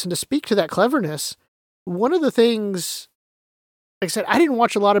cleverness, and to speak to that cleverness, one of the things, like I said, I didn't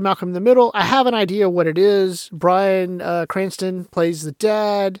watch a lot of Malcolm in the Middle. I have an idea what it is. Bryan Cranston plays the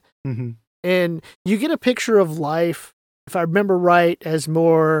dad, and you get a picture of life, if I remember right, as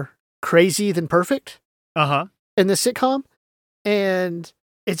more crazy than perfect in the sitcom. And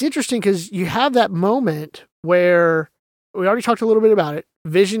it's interesting because you have that moment where, we already talked a little bit about it,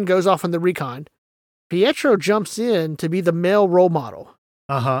 Vision goes off on the recon. Pietro jumps in to be the male role model.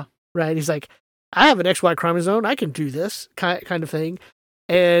 Right? He's like, I have an XY chromosome. I can do this kind of thing.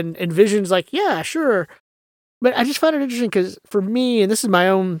 And Vision's like, yeah, sure. But I just found it interesting because for me, and this is my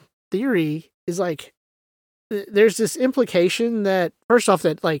own theory, is like, there's this implication that, first off,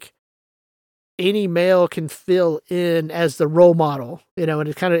 that like any male can fill in as the role model, you know, and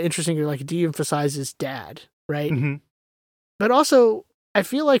it's kind of interesting to like de-emphasizes dad, right? But also, I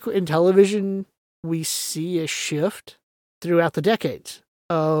feel like in television, we see a shift throughout the decades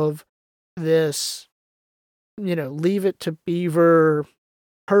of this, you know, Leave It to Beaver,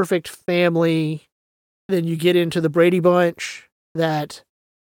 perfect family. Then you get into the Brady Bunch, that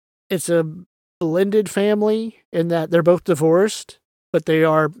it's a blended family in that they're both divorced, but they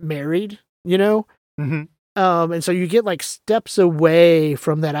are married, you know? And so you get like steps away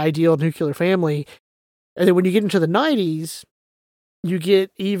from that ideal nuclear family. And then when you get into the 90s, you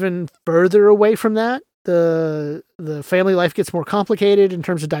get even further away from that. The family life gets more complicated in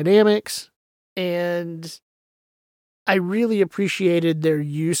terms of dynamics. And I really appreciated their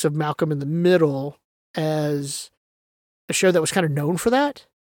use of Malcolm in the Middle as a show that was kind of known for that,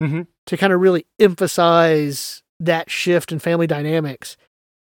 to kind of really emphasize that shift in family dynamics.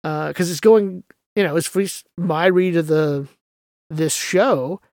 Because it's going, you know, as my read of this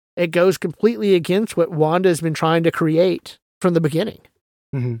show, it goes completely against what Wanda has been trying to create from the beginning.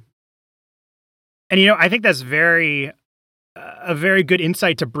 And, you know, I think that's a very good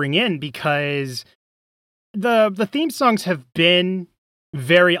insight to bring in, because the theme songs have been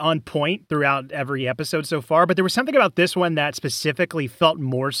very on point throughout every episode so far, but there was something about this one that specifically felt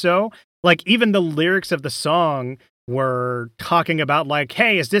more so. Like, even the lyrics of the song were talking about like,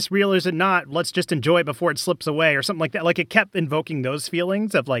 hey, is this real or is it not? Let's just enjoy it before it slips away, or something like that. Like, it kept invoking those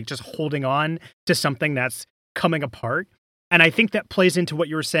feelings of like just holding on to something that's coming apart. And I think that plays into what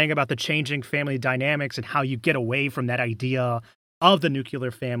you were saying about the changing family dynamics and how you get away from that idea of the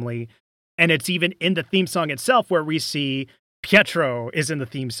nuclear family. And it's even in the theme song itself where we see Pietro is in the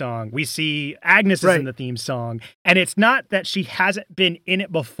theme song. We see Agnes is in the theme song. And it's not that she hasn't been in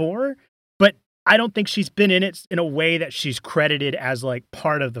it before, but I don't think she's been in it in a way that she's credited as like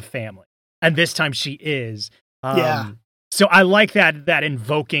part of the family. And this time she is. So I like that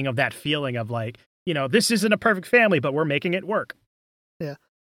invoking of that feeling of like, this isn't a perfect family, but we're making it work. Yeah.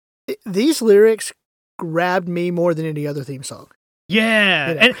 These lyrics grabbed me more than any other theme song. Yeah.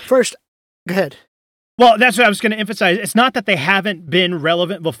 And first, go ahead. Well, that's what I was going to emphasize. It's not that they haven't been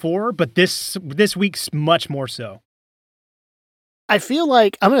relevant before, but this week's much more so. I feel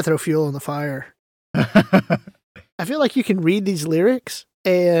like I'm going to throw fuel on the fire. I feel like you can read these lyrics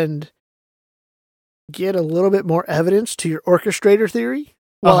and get a little bit more evidence to your orchestrator theory.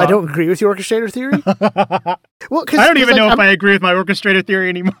 Well, I don't agree with your orchestrator theory. Well, I don't even know if I agree with my orchestrator theory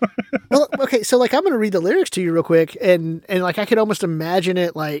anymore. Well, okay, so I'm going to read the lyrics to you real quick, and I could almost imagine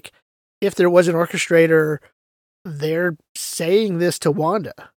it if there was an orchestrator, they're saying this to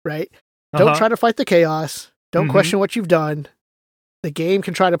Wanda, right? Don't try to fight the chaos. Don't question what you've done. The game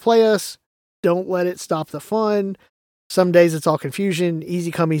can try to play us. Don't let it stop the fun. Some days it's all confusion. Easy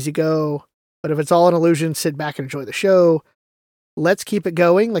come, easy go. But if it's all an illusion, sit back and enjoy the show. Let's keep it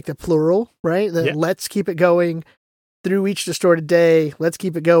going, like the plural, right? Let's keep it going through each distorted day. Let's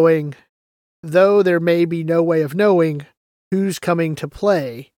keep it going. Though there may be no way of knowing who's coming to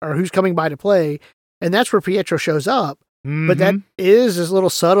play or who's coming by to play. And that's where Pietro shows up. But that is this little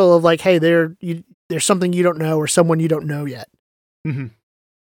subtle of hey, there's something you don't know or someone you don't know yet.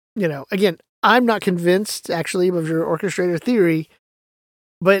 Again, I'm not convinced actually of your orchestrator theory,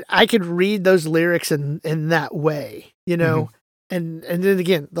 but I could read those lyrics in that way, And then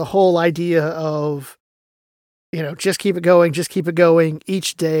again, the whole idea of, just keep it going.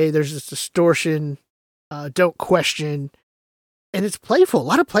 Each day there's this distortion. Don't question. And it's playful, a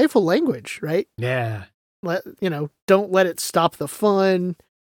lot of playful language, right? Yeah. Don't let it stop the fun.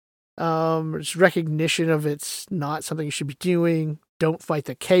 It's recognition of it's not something you should be doing. Don't fight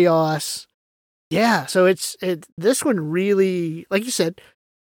the chaos. Yeah. So this one really, like you said,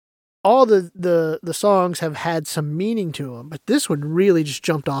 all the songs have had some meaning to them, but this one really just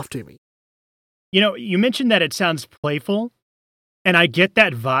jumped off to me. You mentioned that it sounds playful, and I get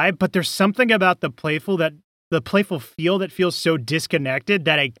that vibe, but there's something about the playful feel that feels so disconnected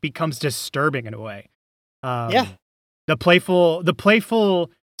that it becomes disturbing in a way. The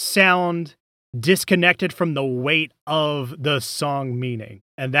playful sound disconnected from the weight of the song meaning,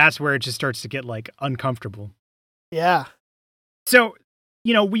 and that's where it just starts to get uncomfortable. Yeah. So,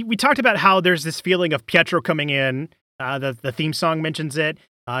 we talked about how there's this feeling of Pietro coming in. The theme song mentions it.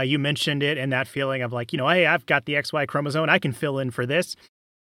 You mentioned it, and that feeling of hey, I've got the XY chromosome. I can fill in for this.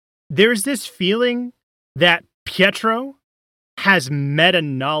 There's this feeling that Pietro has meta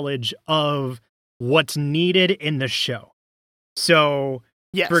knowledge of what's needed in the show. So,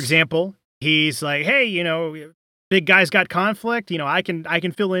 yes. For example, he's like, hey, big guy's got conflict. I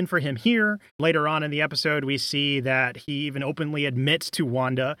can fill in for him here. Later on in the episode, we see that he even openly admits to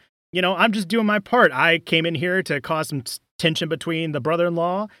Wanda, I'm just doing my part. I came in here to cause some tension between the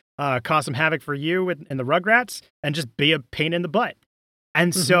brother-in-law, cause some havoc for you and the Rugrats, and just be a pain in the butt.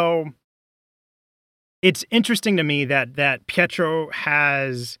 And so it's interesting to me that Pietro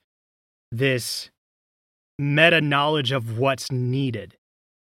has this meta knowledge of what's needed.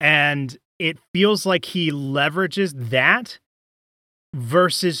 And it feels like he leverages that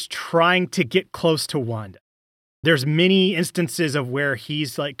versus trying to get close to Wanda. There's many instances of where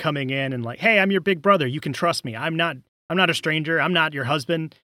he's coming in and hey, I'm your big brother. You can trust me. I'm not a stranger. I'm not your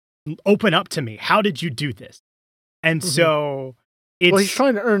husband. Open up to me. How did you do this? And so he's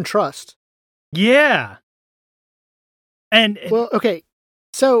trying to earn trust. Yeah. And okay.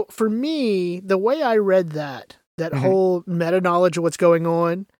 So for me, the way I read that whole meta knowledge of what's going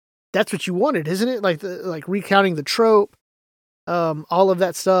on, that's what you wanted, isn't it? Like recounting the trope, all of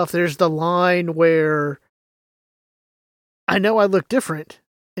that stuff. There's the line where I know I look different,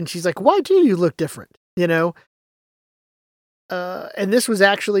 and she's like, "Why do you look different?" And this was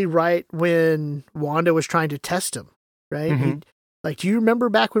actually right when Wanda was trying to test him, right? Do you remember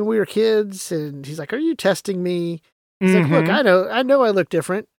back when we were kids? And he's like, "Are you testing me?" He's like, "Look, I know I look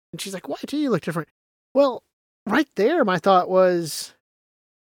different." And she's like, "Why do you look different?" Well, right there, my thought was,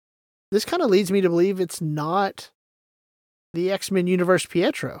 this kind of leads me to believe it's not the X-Men universe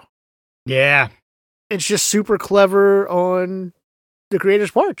Pietro. Yeah. It's just super clever on the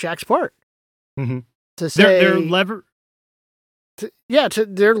creator's part, Jack's part. To say they're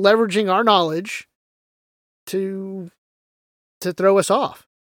leveraging our knowledge to throw us off.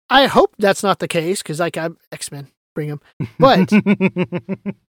 I hope that's not the case, because I'm X-Men, bring them. But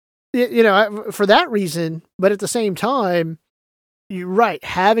for that reason, but at the same time, you're right.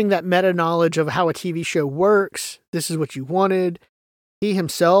 Having that meta knowledge of how a TV show works, this is what you wanted. He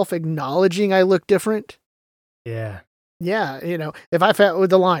himself acknowledging I look different. Yeah. Yeah. If I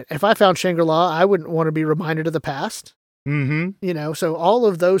found Shangri-La, I wouldn't want to be reminded of the past. So all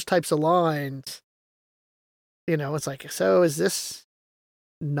of those types of lines, it's like, so is this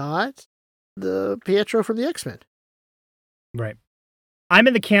not the Pietro from the X-Men? Right. I'm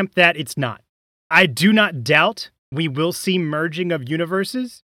in the camp that it's not. I do not doubt we will see merging of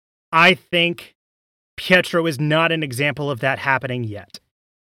universes. I think Pietro is not an example of that happening yet.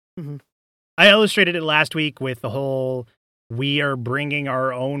 Mm-hmm. I illustrated it last week with the whole, we are bringing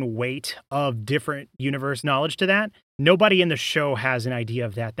our own weight of different universe knowledge to that. Nobody in the show has an idea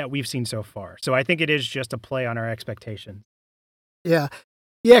of that we've seen so far. So I think it is just a play on our expectations. Yeah.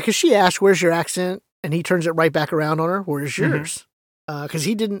 Yeah, because she asked, where's your accent? And he turns it right back around on her. Where's yours? Because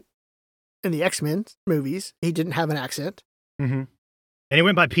he didn't, in the X-Men movies, he didn't have an accent. Mm-hmm. And he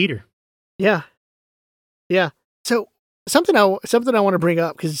went by Peter. Yeah. Yeah. So something I want to bring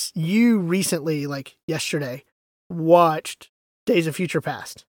up, because you recently, like yesterday, watched Days of Future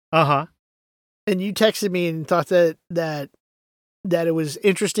Past. Uh-huh. And you texted me and thought that it was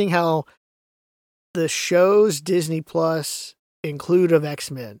interesting how the shows Disney Plus include of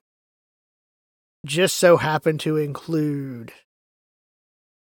X-Men just so happen to include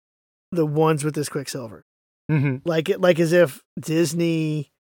the ones with this Quicksilver. Mm-hmm. Like as if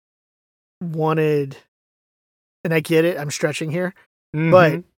Disney wanted, and I get it, I'm stretching here,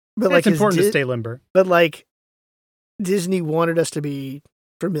 but like, it's important to stay limber. But like, Disney wanted us to be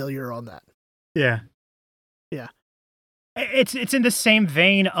familiar on that. Yeah. Yeah. It's in the same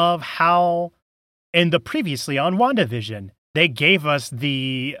vein of how in the previously on WandaVision, they gave us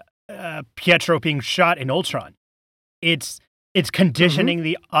the Pietro being shot in Ultron. It's conditioning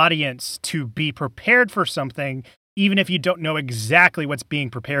the audience to be prepared for something, even if you don't know exactly what's being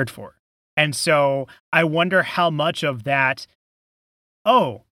prepared for. And so I wonder how much of that,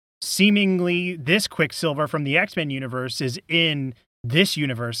 seemingly this Quicksilver from the X-Men universe is in this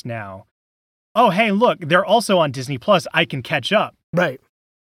universe now. Oh, hey, look, they're also on Disney Plus. I can catch up. Right.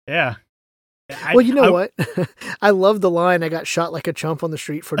 Yeah. Well, you know what? I love the line, I got shot like a chump on the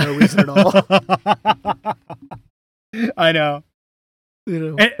street for no reason at all. I know.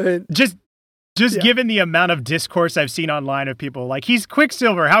 And just given the amount of discourse I've seen online of people like, he's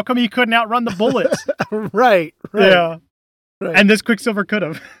Quicksilver, how come he couldn't outrun the bullets? Right. Yeah. Right. And this Quicksilver could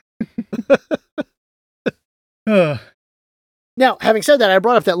have. Now, having said that, I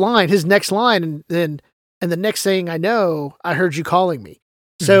brought up that line, his next line, and the next thing I know, I heard you calling me.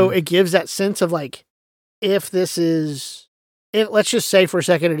 So it gives that sense of like, if let's just say for a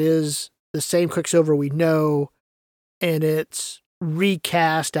second, it is the same Quicksilver we know, and it's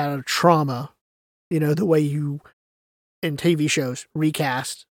recast out of trauma, the way you in TV shows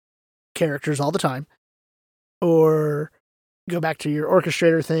recast characters all the time, or go back to your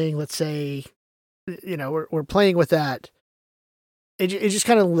orchestrator thing. Let's say, we're playing with that. It just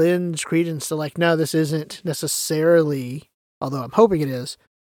kind of lends credence to like, no, this isn't necessarily, although I'm hoping it is,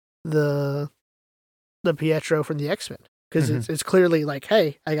 the Pietro from the X-Men. Because it's clearly like,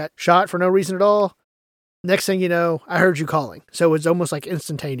 hey, I got shot for no reason at all. Next thing you know, I heard you calling. So it's almost like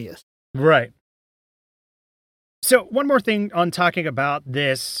instantaneous. Right. So one more thing on talking about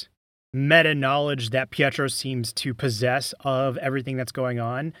this meta knowledge that Pietro seems to possess of everything that's going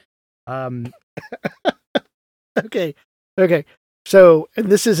on. Okay. So, and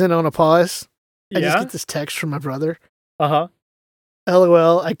this isn't on a pause. I Yeah? just get this text from my brother. Uh-huh.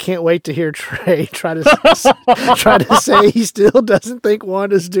 LOL, I can't wait to hear Trey try to say he still doesn't think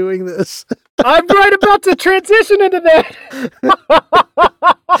Wanda's doing this. I'm right about to transition into that.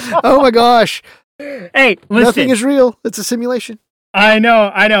 Oh my gosh. Hey, listen. Nothing is real. It's a simulation. I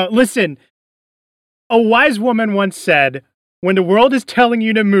know. Listen, a wise woman once said, when the world is telling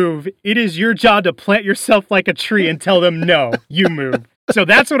you to move, it is your job to plant yourself like a tree and tell them, no, you move. So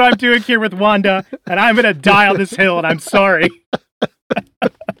that's what I'm doing here with Wanda, and I'm going to die on this hill, and I'm sorry.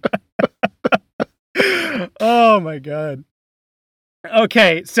 Oh my God.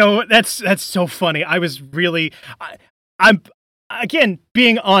 Okay, so that's so funny. I was really, I'm again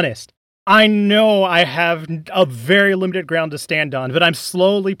being honest. I know I have a very limited ground to stand on, but I'm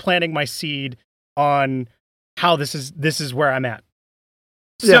slowly planting my seed on how this is where I'm at.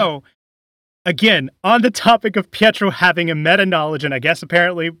 So, again, on the topic of Pietro having a meta knowledge, and I guess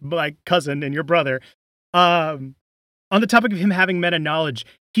apparently my cousin and your brother, on the topic of him having meta knowledge,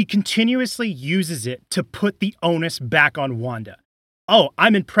 he continuously uses it to put the onus back on Wanda. Oh,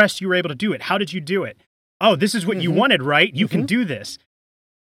 I'm impressed you were able to do it. How did you do it? Oh, this is what you wanted, right? You can do this.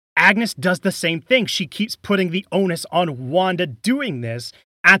 Agnes does the same thing. She keeps putting the onus on Wanda doing this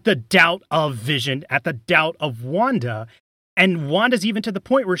at the doubt of Vision, at the doubt of Wanda. And Wanda's even to the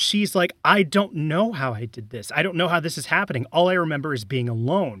point where she's like, I don't know how I did this. I don't know how this is happening. All I remember is being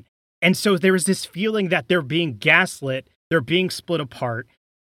alone. And so there is this feeling that they're being gaslit, they're being split apart.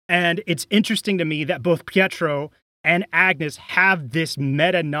 And it's interesting to me that both Pietro and Agnes have this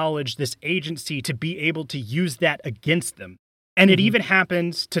meta knowledge, this agency to be able to use that against them. And it even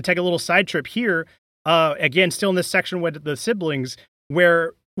happens, to take a little side trip here, again, still in this section with the siblings,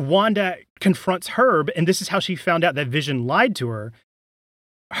 where Wanda confronts Herb, and this is how she found out that Vision lied to her.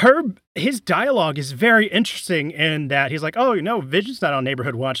 Herb, his dialogue is very interesting in that he's like, oh, Vision's not on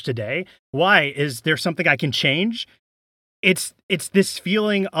Neighborhood Watch today. Why? Is there something I can change? It's this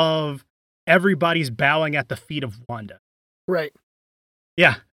feeling of everybody's bowing at the feet of Wanda. Right.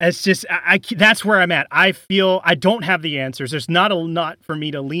 Yeah, it's just, that's where I'm at. I feel I don't have the answers. There's not a lot for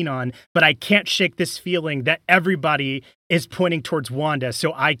me to lean on, but I can't shake this feeling that everybody is pointing towards Wanda,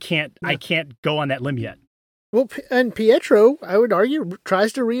 so I can't go on that limb yet. Well, and Pietro, I would argue,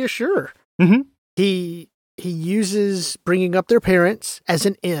 tries to reassure. Mm-hmm. He uses bringing up their parents as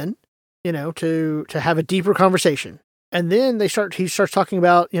an in, to have a deeper conversation. And then he starts talking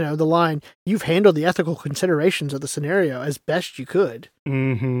about, the line, you've handled the ethical considerations of the scenario as best you could.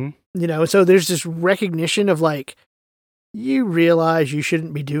 Mm-hmm. So there's this recognition of like, you realize you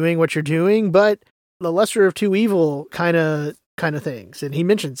shouldn't be doing what you're doing, but the lesser of two evil kind of things. And he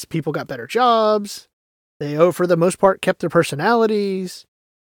mentions people got better jobs. They, for the most part, kept their personalities,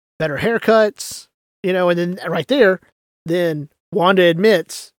 better haircuts, and then right there, then Wanda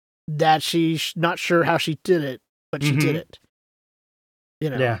admits that she's not sure how she did it, but she did it.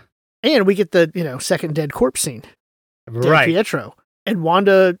 Yeah. And we get the, second dead corpse scene. Right. Pietro. And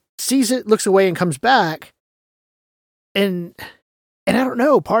Wanda sees it, looks away, and comes back. And I don't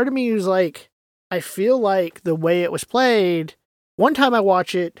know, part of me is like, I feel like the way it was played, one time I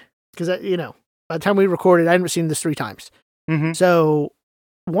watch it, because, by the time we recorded, I hadn't seen this 3 times. Mm-hmm. So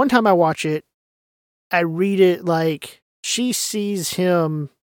one time I watch it, I read it like she sees him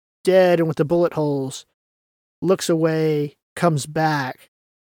dead and with the bullet holes, looks away, comes back,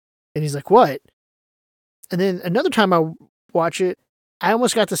 and he's like, what? And then another time I watch it, I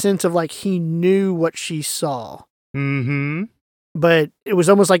almost got the sense of like he knew what she saw. Mm-hmm. But it was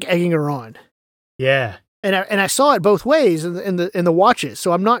almost like egging her on. Yeah. And I saw it both ways in the watches,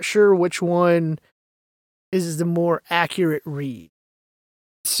 so I'm not sure which one is the more accurate read.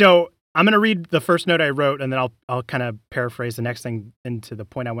 So I'm going to read the first note I wrote, and then I'll kind of paraphrase the next thing into the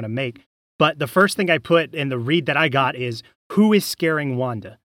point I want to make. But the first thing I put in the read that I got is, who is scaring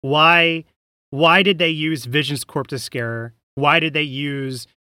Wanda? Why did they use Vision's corpse to scare her? Why did they use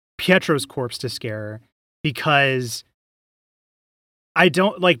Pietro's corpse to scare her? Because I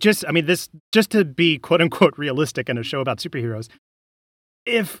don't just to be quote unquote realistic in a show about superheroes.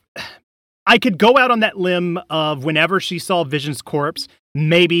 If I could go out on that limb of whenever she saw Vision's corpse,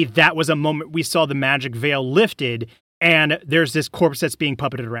 maybe that was a moment we saw the magic veil lifted and there's this corpse that's being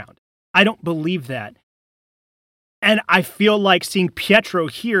puppeted around. I don't believe that. And I feel like seeing Pietro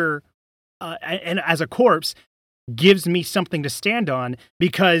here and as a corpse gives me something to stand on,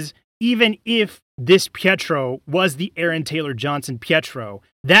 because even if this Pietro was the Aaron Taylor Johnson Pietro,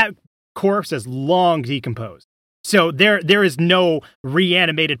 that corpse has long decomposed. So there is no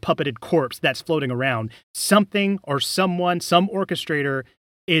reanimated, puppeted corpse that's floating around. Something or someone, some orchestrator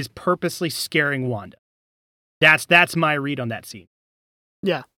is purposely scaring Wanda. That's my read on that scene.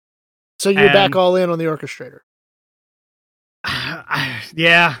 Yeah. So you're back all in on the orchestrator.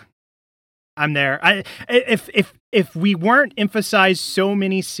 Yeah, I'm there. If we weren't emphasized so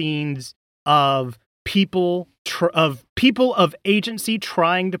many scenes of people of agency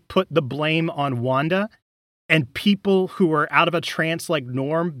trying to put the blame on Wanda, and people who are out of a trance like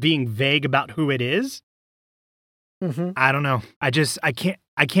Norm being vague about who it is, I don't know. I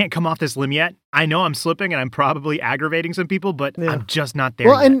can't come off this limb yet. I know I'm slipping and I'm probably aggravating some people, but I'm just not there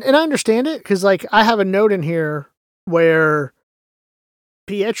yet. And I understand it, because like I have a note in here where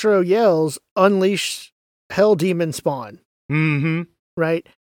Pietro yells, "Unleash hell demon spawn." Mm-hmm. Right?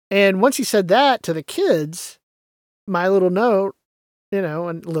 And once he said that to the kids, my little note,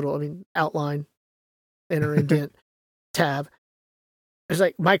 outline, enter indent, tab, it's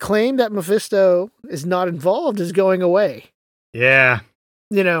like, my claim that Mephisto is not involved is going away. Yeah.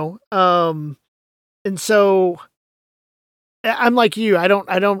 And so I'm like you.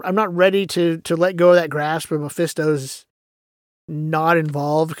 I'm not ready to let go of that grasp where Mephisto's not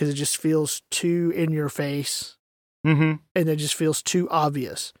involved, because it just feels too in your face. Mm-hmm. And it just feels too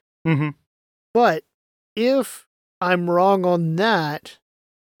obvious. Mm-hmm. But if I'm wrong on that,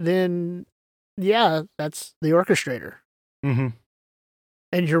 then yeah, that's the orchestrator. Mm-hmm.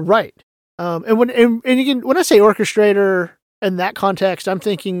 And you're right. And when I say orchestrator in that context, I'm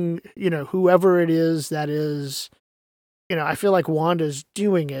thinking, whoever it is that is, I feel like Wanda's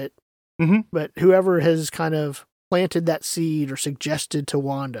doing it, but whoever has kind of planted that seed or suggested to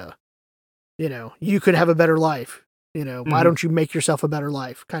Wanda, you could have a better life. Why don't you make yourself a better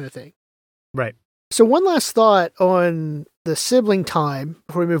life kind of thing. Right. So one last thought on the sibling time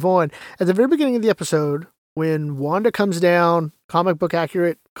before we move on. At the very beginning of the episode, when Wanda comes down, comic book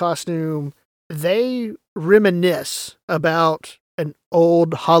accurate costume, they reminisce about an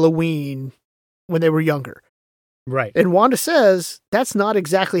old Halloween when they were younger. Right. And Wanda says, that's not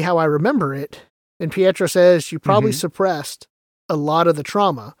exactly how I remember it. And Pietro says, you probably suppressed a lot of the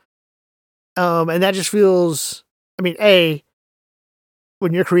trauma. And that just feels, when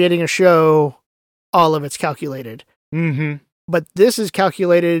you're creating a show, all of it's calculated. Mm-hmm. But this is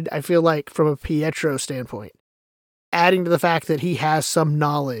calculated, I feel like, from a Pietro standpoint, adding to the fact that he has some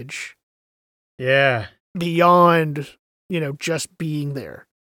knowledge. Yeah. Beyond, just being there.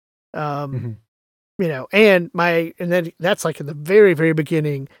 And then that's like in the very, very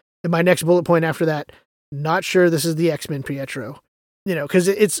beginning. And my next bullet point after that, not sure this is the X-Men Pietro. Because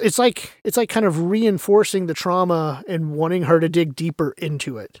it's like kind of reinforcing the trauma and wanting her to dig deeper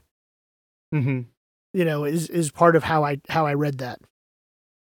into it. Mm-hmm. Is part of how I read that.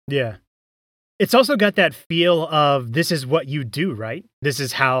 Yeah. It's also got that feel of this is what you do, right? This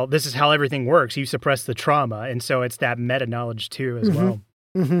is how everything works. You suppress the trauma. And so it's that meta knowledge too, as well.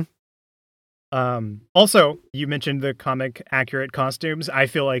 Mm-hmm. Also, you mentioned the comic accurate costumes. I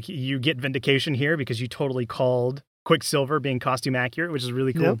feel like you get vindication here because you totally called Quicksilver being costume accurate, which is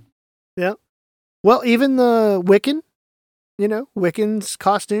really cool. Yep. Well, even the Wiccan, Wiccan's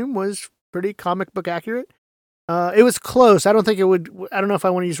costume was pretty comic book accurate. It was close. I don't know if I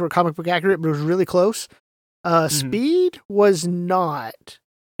want to use the word comic book accurate, but it was really close. Speed was not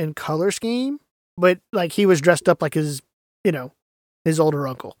in color scheme, but like he was dressed up like his older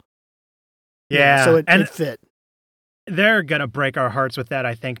uncle. Yeah. So it fit. They're going to break our hearts with that,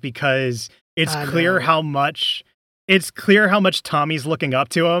 I think, because it's clear how much Tommy's looking up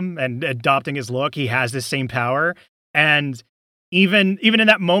to him and adopting his look. He has this same power. And even in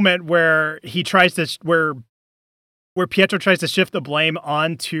that moment where he tries to, where Pietro tries to shift the blame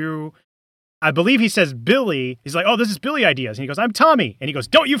onto, I believe he says Billy. He's like, "Oh, this is Billy ideas." And he goes, "I'm Tommy." And he goes,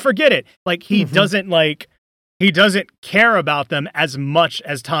 "Don't you forget it." Like he doesn't care about them as much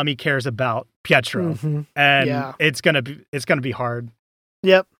as Tommy cares about Pietro. And it's going to be hard.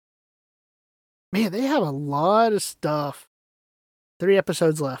 Yep. Man, they have a lot of stuff. 3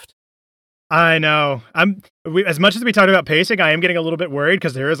 episodes left. I know. As much as we talked about pacing, I am getting a little bit worried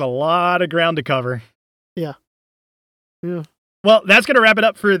because there is a lot of ground to cover. Yeah. Well, that's going to wrap it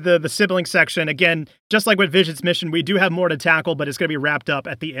up for the sibling section. Again, just like with Vision's mission, we do have more to tackle, but it's going to be wrapped up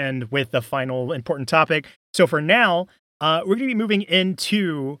at the end with the final important topic. So for now, we're going to be moving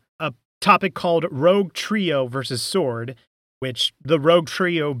into a topic called Rogue Trio versus Sword, which the Rogue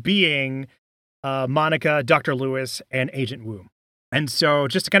Trio being Monica, Dr. Lewis, and Agent Wu. And so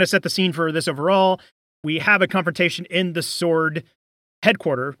just to kind of set the scene for this overall, we have a confrontation in the Sword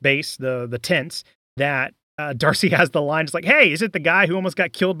headquarter base, the tents, that Darcy has the line, it's like, "Hey, is it the guy who almost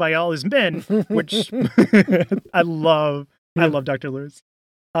got killed by all his men?" Which I love Dr. Lewis.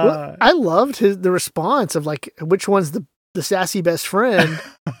 I loved the response of like, which one's the sassy best friend?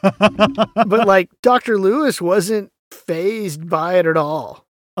 But like Dr. Lewis wasn't fazed by it at all.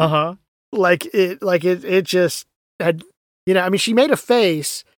 Like it just had, she made a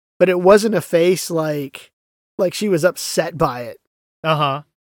face, but it wasn't a face like she was upset by it.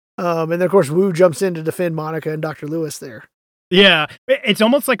 And then of course Wu jumps in to defend Monica and Dr. Lewis there. Yeah, it's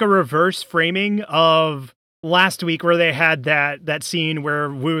almost like a reverse framing of last week where they had that scene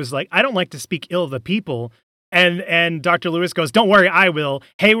where Wu was like, "I don't like to speak ill of the people," and Dr. Lewis goes, "Don't worry, I will.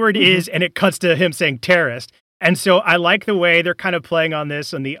 Hayward is," and it cuts to him saying terrorist. And so I like the way they're kind of playing on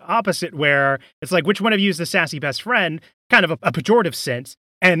this in the opposite, where it's like, which one of you is the sassy best friend? Kind of a pejorative sense.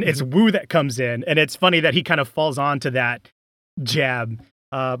 And it's Wu that comes in. And it's funny that he kind of falls onto that jab.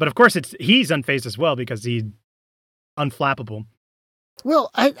 But of course, he's unfazed as well because he's unflappable. Well,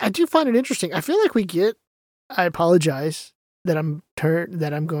 I do find it interesting. I feel like I apologize that I'm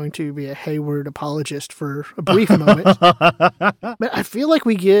going to be a Hayward apologist for a brief moment. But I feel like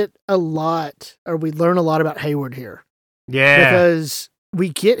we get a lot, or we learn a lot about Hayward here. Yeah. Because we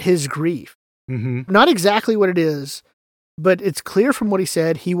get his grief. Not exactly what it is, but it's clear from what he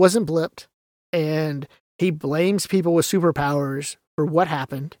said, he wasn't blipped, and he blames people with superpowers for what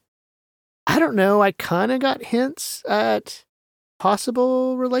happened. I don't know. I kind of got hints at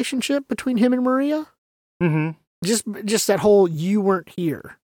possible relationship between him and Maria. Just that whole, you weren't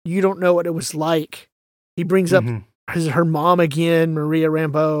here. You don't know what it was like. He brings up her mom again, Maria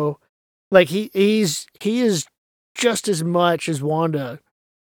Rambeau. Like he is just as much as Wanda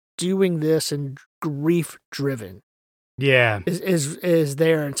doing this and grief driven. Yeah. Is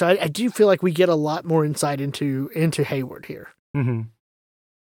there. And so I do feel like we get a lot more insight into Hayward here. Mm-hmm.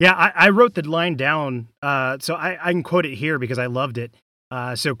 Yeah, I wrote the line down, so I can quote it here because I loved it.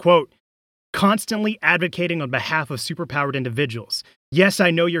 So, quote, constantly advocating on behalf of superpowered individuals. Yes, I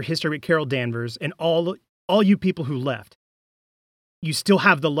know your history with Carol Danvers and all you people who left. You still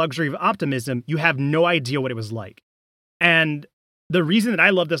have the luxury of optimism. You have no idea what it was like. And the reason that I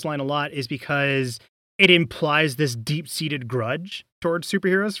love this line a lot is because it implies this deep-seated grudge towards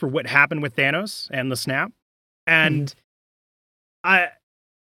superheroes for what happened with Thanos and the snap. And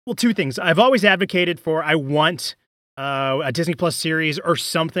well, two things. I've always advocated for, I want a Disney Plus series or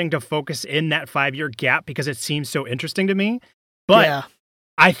something to focus in that 5-year gap because it seems so interesting to me. But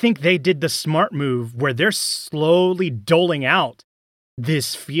I think they did the smart move where they're slowly doling out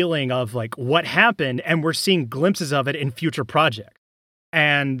this feeling of like what happened, and we're seeing glimpses of it in future projects.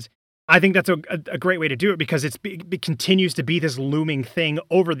 And I think that's a great way to do it because it continues to be this looming thing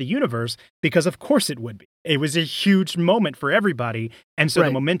over the universe because of course it would be. It was a huge moment for everybody. And so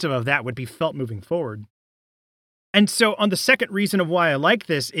the momentum of that would be felt moving forward. And so on the second reason of why I like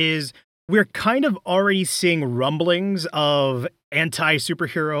this is we're kind of already seeing rumblings of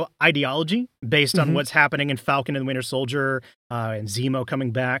anti-superhero ideology based on what's happening in Falcon and the Winter Soldier and Zemo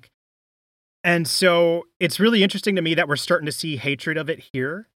coming back. And so it's really interesting to me that we're starting to see hatred of it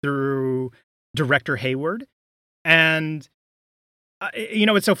here through director Hayward. And,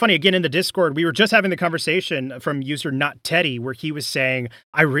 it's so funny. Again, in the Discord, we were just having the conversation from user Not Teddy, where he was saying,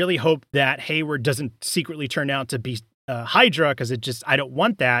 I really hope that Hayward doesn't secretly turn out to be Hydra because I don't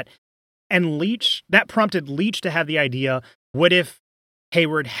want that. And Leach, that prompted Leach to have the idea, what if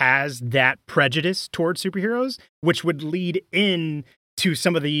Hayward has that prejudice towards superheroes, which would lead in to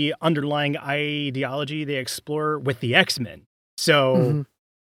some of the underlying ideology they explore with the X-Men. So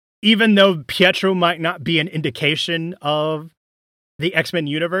even though Pietro might not be an indication of the X-Men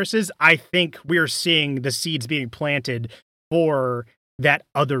universes, I think we're seeing the seeds being planted for that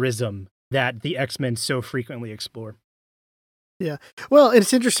otherism that the X-Men so frequently explore. Yeah. Well,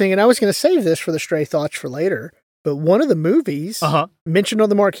 it's interesting, and I was going to save this for the stray thoughts for later, but one of the movies mentioned on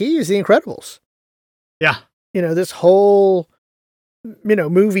the marquee is The Incredibles. Yeah. This whole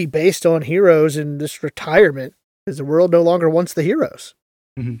movie based on heroes and this retirement because the world no longer wants the heroes.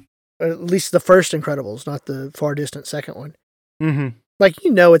 At least the first Incredibles, not the far distant second one. Like,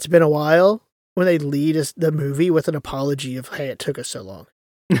 it's been a while when they lead the movie with an apology of, hey, it took us so long.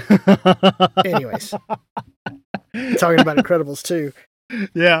 Anyways, talking about Incredibles too.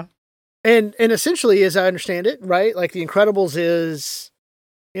 Yeah. And essentially, as I understand it, right, like The Incredibles is,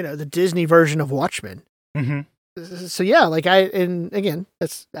 the Disney version of Watchmen. So yeah, like I don't think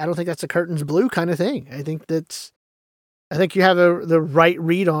that's a curtains blue kind of thing. I think you have the right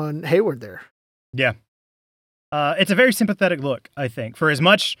read on Hayward there. Yeah. It's a very sympathetic look, I think, for as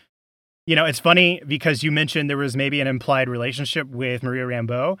much, it's funny because you mentioned there was maybe an implied relationship with Maria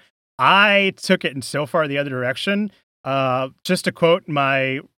Rambeau. I took it in so far the other direction. Just to quote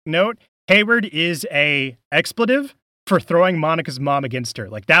my note, Hayward is a expletive for throwing Monica's mom against her.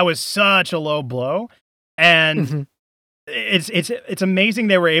 Like that was such a low blow. And it's amazing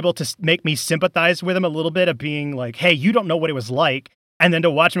they were able to make me sympathize with him a little bit of being like, hey, you don't know what it was like. And then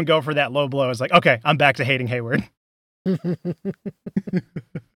to watch him go for that low blow is like, okay, I'm back to hating Hayward.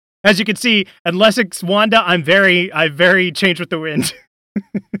 As you can see, unless it's Wanda, I very changed with the wind.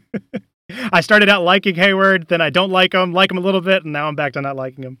 I started out liking Hayward, then I don't like him a little bit, and now I'm back to not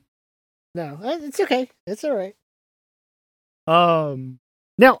liking him. No, it's okay. It's all right.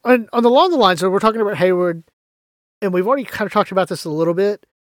 Now, along the lines, so we're talking about Hayward, and we've already kind of talked about this a little bit.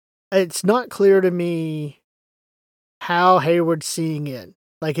 It's not clear to me how Hayward's seeing in.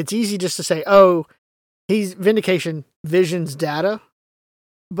 Like, it's easy just to say, oh, he's Vindication, Vision's data.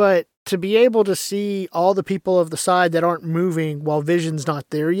 But to be able to see all the people of the side that aren't moving while Vision's not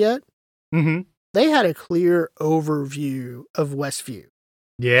there yet, they had a clear overview of Westview.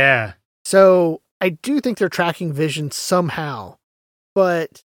 Yeah. So I do think they're tracking Vision somehow.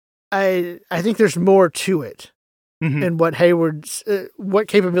 But I think there's more to it and what Hayward's, what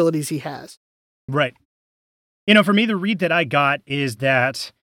capabilities he has. Right. For me, the read that I got is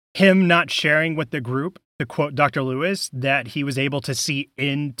that him not sharing with the group, to quote Dr. Lewis, that he was able to see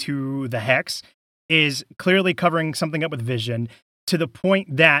into the Hex is clearly covering something up with Vision to the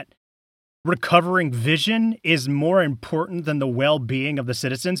point that recovering Vision is more important than the well-being of the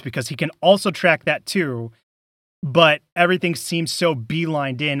citizens because he can also track that too. But everything seems so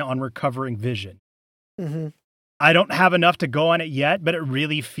beelined in on recovering Vision. I don't have enough to go on it yet, but it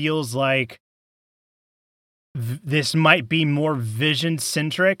really feels like this might be more Vision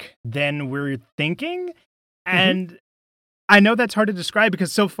centric than we're thinking. And I know that's hard to describe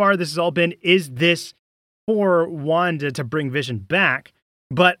because so far this has all been, is this for Wanda to bring Vision back?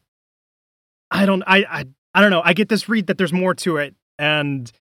 But I don't know. I get this read that there's more to it,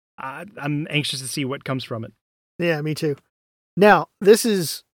 and I'm anxious to see what comes from it. Yeah, me too. Now, this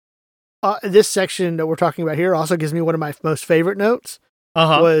is this section that we're talking about here also gives me one of my most favorite notes.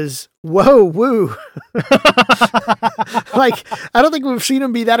 Was whoa woo. Like, I don't think we've seen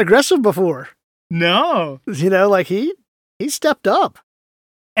him be that aggressive before. No. You know, like he stepped up.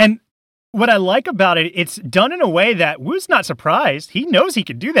 And what I like about it, it's done in a way that Wu's not surprised. He knows he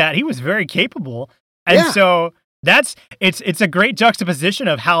could do that. He was very capable. And so it's a great juxtaposition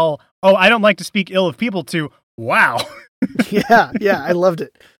of how, I don't like to speak ill of people to, wow. Yeah, I loved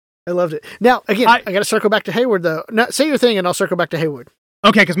it. Now, again, I got to circle back to Hayward, though. No, say your thing, and I'll circle back to Hayward.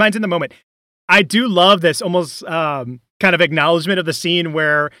 Okay, because mine's in the moment. I do love this almost kind of acknowledgement of the scene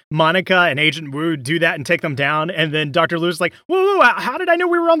where Monica and Agent Wu do that and take them down, and then Dr. Lou's like, whoa, how did I know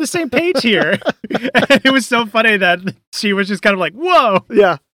we were on the same page here? And it was so funny that she was just kind of like, whoa.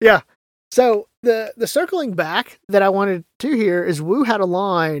 Yeah. So the circling back that I wanted to hear is Wu had a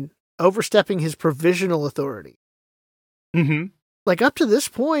line overstepping his provisional authority. Mm-hmm. Like, up to this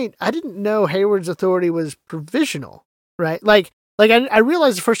point, I didn't know Hayward's authority was provisional, right? Like I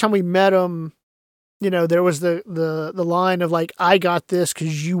realized the first time we met him, you know, there was the line of like, I got this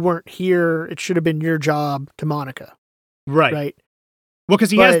because you weren't here. It should have been your job to Monica. Right. Well,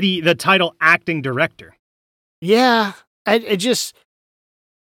 because he has the title acting director. Yeah. I just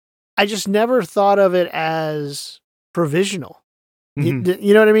never thought of it as provisional. Mm-hmm.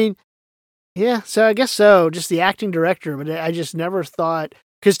 You know what I mean? Yeah. So I guess so. Just the acting director. But I just never thought,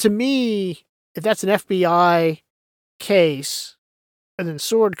 because to me, if that's an FBI case and then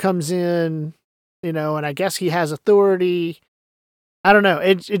Sword comes in, you know, and I guess he has authority. I don't know.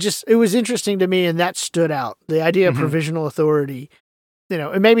 It was interesting to me, and that stood out. The idea of provisional authority, you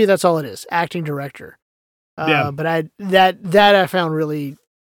know, and maybe that's all it is, acting director. But I found really,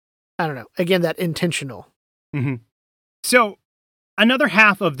 I don't know. Again, that intentional. Mm-hmm. So another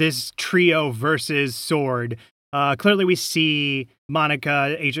half of this trio versus Sword. Clearly, we see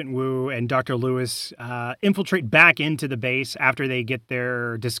Monica, Agent Wu, and Dr. Lewis infiltrate back into the base after they get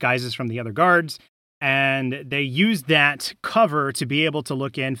their disguises from the other guards. And they use that cover to be able to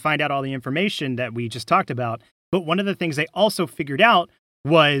look in, find out all the information that we just talked about. But one of the things they also figured out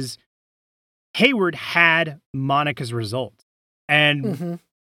was Hayward had Monica's results. And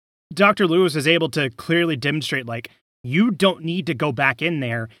Dr. Lewis was able to clearly demonstrate, like, you don't need to go back in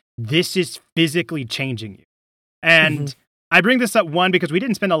there. This is physically changing you. And I bring this up, one, because we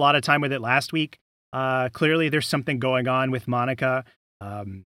didn't spend a lot of time with it last week. Clearly, there's something going on with Monica.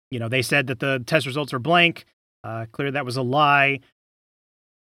 You know, they said that the test results are blank. Clearly, that was a lie.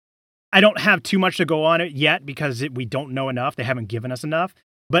 I don't have too much to go on it yet because we don't know enough. They haven't given us enough.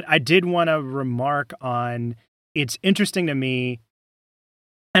 But I did want to remark on, it's interesting to me,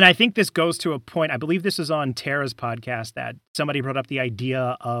 and I think this goes to a point, I believe this is on Tara's podcast, that somebody brought up the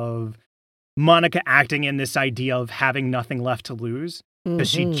idea of Monica acting in this idea of having nothing left to lose. Because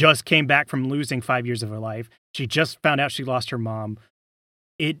she just came back from losing 5 years of her life. She just found out she lost her mom.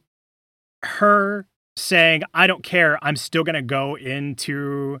 Her saying, I don't care, I'm still going to go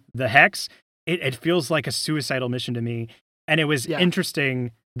into the Hex, it feels like a suicidal mission to me. And it was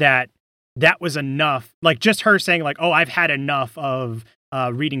interesting that was enough. Like, just her saying, like, oh, I've had enough of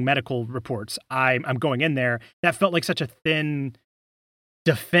reading medical reports. I'm going in there. That felt like such a thin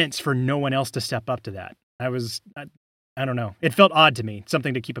defense for no one else to step up to that. I don't know. It felt odd to me.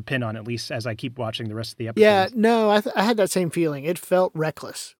 Something to keep a pin on, at least as I keep watching the rest of the episodes. Yeah, no, I had that same feeling. It felt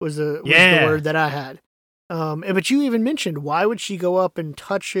reckless was the word that I had. But you even mentioned, why would she go up and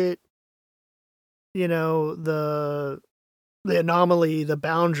touch it? You know, the anomaly, the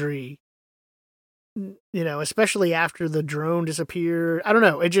boundary, you know, especially after the drone disappeared. I don't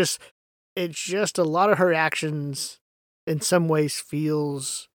know. It's just a lot of her actions in some ways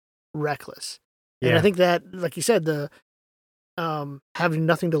feels reckless. And I think that, like you said, the having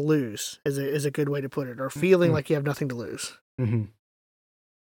nothing to lose is a good way to put it, or feeling like you have nothing to lose.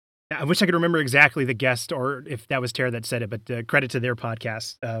 I wish I could remember exactly the guest, or if that was Tara that said it, but credit to their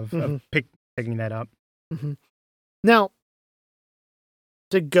podcast of picking that up. Now,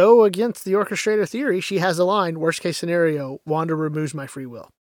 to go against the orchestrator theory, she has a line, worst case scenario, Wanda removes my free will.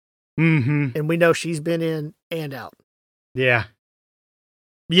 And we know she's been in and out. Yeah.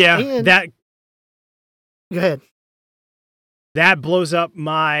 And that... Go ahead. That blows up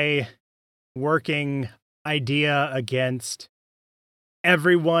my working idea against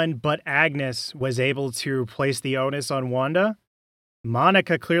everyone but Agnes was able to place the onus on Wanda,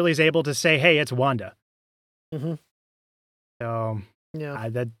 Monica clearly is able to say, "Hey, it's Wanda." Mm-hmm. So Yeah.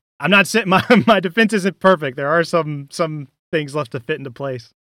 I'm not saying my defense isn't perfect. There are some things left to fit into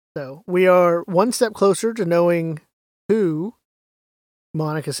place. So we are one step closer to knowing who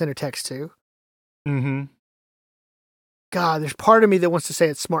Monica sent a text to. Mm-hmm. God, there's part of me that wants to say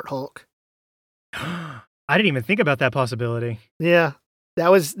it's Smart Hulk. I didn't even think about that possibility. Yeah, that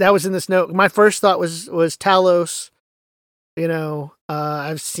was in this note. My first thought was Talos. You know,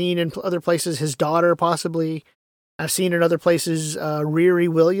 I've seen in other places his daughter possibly. I've seen in other places Riri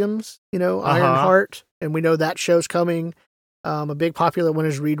Williams. You know, Ironheart, and we know that show's coming. A big popular one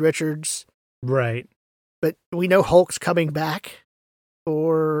is Reed Richards. Right. But we know Hulk's coming back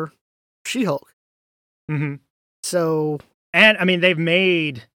for She-Hulk. Mm-hmm. So, and I mean, they've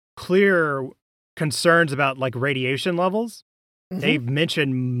made clear concerns about like radiation levels. Mm-hmm. They've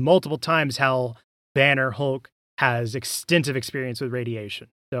mentioned multiple times how Banner Hulk has extensive experience with radiation.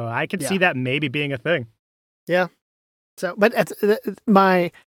 So I could see that maybe being a thing. Yeah. So, but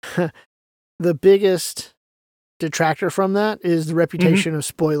the biggest detractor from that is the reputation of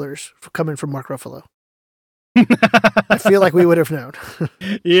spoilers coming from Mark Ruffalo. I feel like we would have known.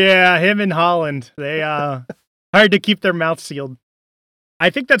 Yeah, him and Holland. They hard to keep their mouths sealed. I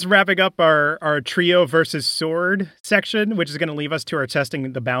think that's wrapping up our trio versus sword section, which is going to leave us to our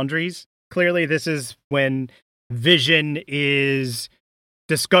testing the boundaries. Clearly, this is when Vision is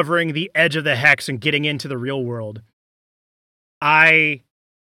discovering the edge of the hex and getting into the real world. I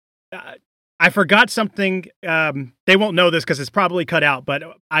forgot something. They won't know this because it's probably cut out, but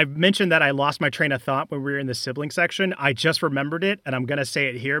I mentioned that I lost my train of thought when we were in the sibling section. I just remembered it, and I'm going to say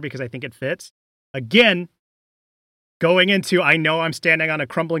it here because I think it fits. Again, going into I know I'm standing on a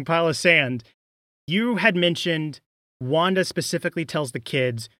crumbling pile of sand, you had mentioned Wanda specifically tells the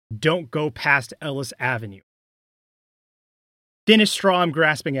kids, don't go past Ellis Avenue. Thinnest straw I'm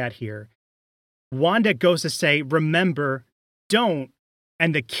grasping at here. Wanda goes to say, remember, don't.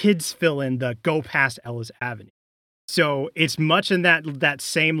 And the kids fill in the go past Ellis Avenue. So it's much in that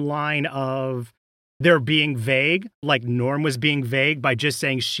same line of they're being vague, like Norm was being vague by just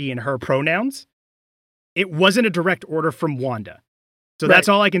saying she and her pronouns. It wasn't a direct order from Wanda. So that's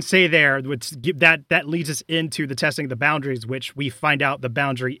all I can say there. Which that leads us into the testing of the boundaries, which we find out the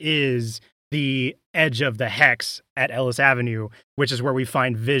boundary is the edge of the hex at Ellis Avenue, which is where we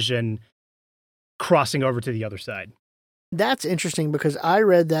find Vision crossing over to the other side. That's interesting because I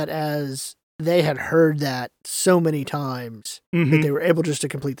read that as they had heard that so many times that they were able just to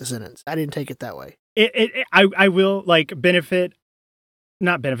complete the sentence. I didn't take it that way. I will like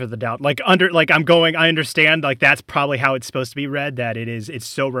not benefit the doubt. I understand like that's probably how it's supposed to be read, that it's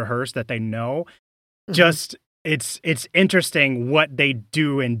so rehearsed that they know. Just it's interesting what they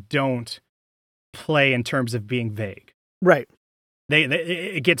do and don't play in terms of being vague. Right.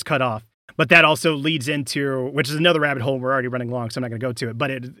 It gets cut off. But that also leads into, which is another rabbit hole. We're already running long, so I'm not going to go to it.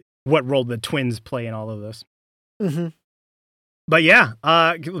 But what role the twins play in all of this. Mm-hmm. But yeah,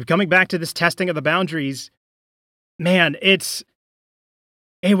 coming back to this testing of the boundaries, man, it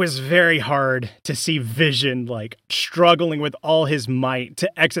was very hard to see Vision like struggling with all his might to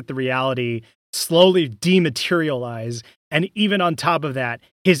exit the reality, slowly dematerialize. And even on top of that,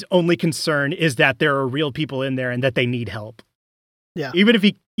 his only concern is that there are real people in there and that they need help. Yeah. Even if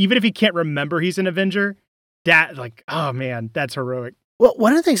he can't remember he's an Avenger, that like, oh man, that's heroic. Well,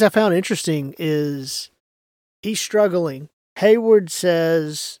 one of the things I found interesting is he's struggling. Hayward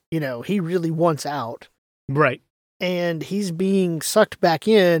says, he really wants out. Right. And he's being sucked back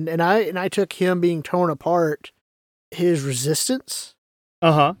in, and I took him being torn apart, his resistance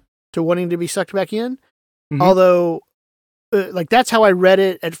to wanting to be sucked back in. Mm-hmm. Although that's how I read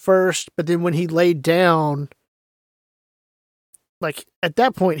it at first, but then when he laid down, like, at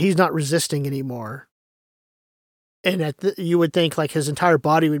that point, he's not resisting anymore. And you would think, like, his entire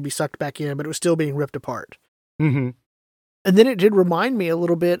body would be sucked back in, but it was still being ripped apart. Mm-hmm. And then it did remind me a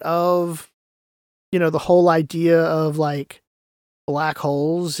little bit of, the whole idea of, like, black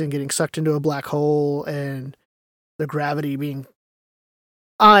holes and getting sucked into a black hole and the gravity being...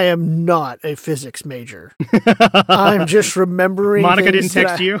 I am not a physics major. I'm just remembering... Monica didn't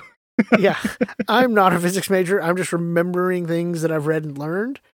text you? Yeah, I'm not a physics major. I'm just remembering things that I've read and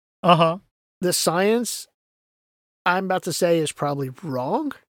learned. The science I'm about to say is probably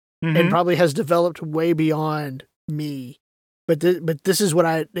wrong and probably has developed way beyond me. But this is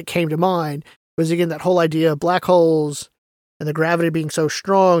what that came to mind was, again, that whole idea of black holes and the gravity being so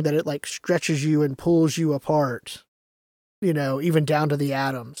strong that it like stretches you and pulls you apart, even down to the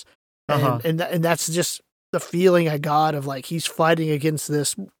atoms. And that's just the feeling I got of like he's fighting against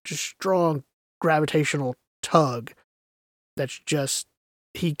this just strong gravitational tug that's just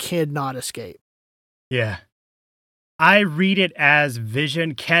he cannot escape. Yeah. I read it as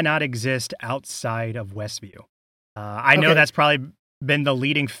Vision cannot exist outside of Westview. I know that's probably been the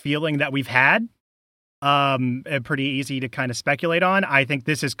leading feeling that we've had. Pretty easy to kind of speculate on. I think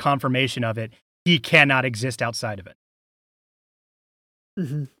this is confirmation of it. He cannot exist outside of it.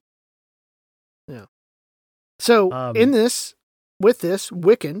 Mm-hmm. Yeah. So with this,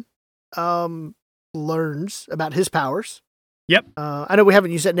 Wiccan learns about his powers. Yep. I know we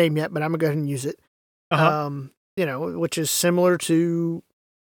haven't used that name yet, but I'm gonna go ahead and use it. Uh-huh. Which is similar to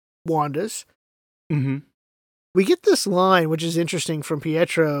Wanda's. Mm-hmm. We get this line, which is interesting, from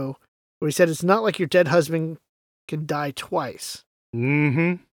Pietro, where he said, "It's not like your dead husband can die twice."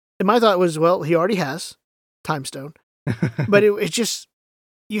 Mm-hmm. And my thought was, well, he already has Time Stone, but it just,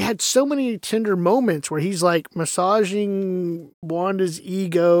 you had so many tender moments where he's like massaging Wanda's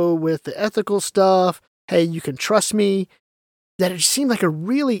ego with the ethical stuff. Hey, you can trust me. That it seemed like a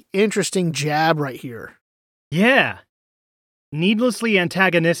really interesting jab right here. Yeah. Needlessly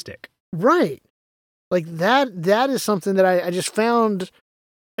antagonistic. Right. Like that is something that I just found,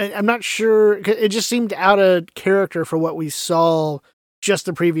 I'm not sure, it just seemed out of character for what we saw just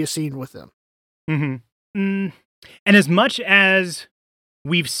the previous scene with them. Mm-hmm. And as much as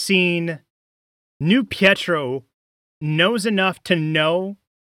we've seen New Pietro knows enough to know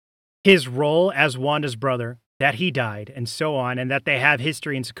his role as Wanda's brother, that he died, and so on, and that they have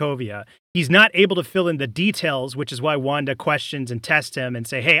history in Sokovia, he's not able to fill in the details, which is why Wanda questions and tests him and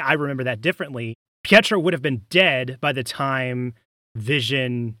say, hey, I remember that differently. Pietro would have been dead by the time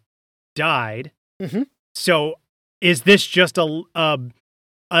Vision died. Mm-hmm. So is this just a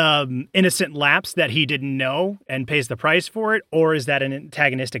innocent lapse that he didn't know and pays the price for it, or is that an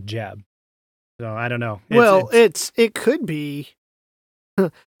antagonistic jab? So I don't know. It could be.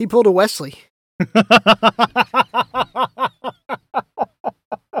 He pulled a Wesley.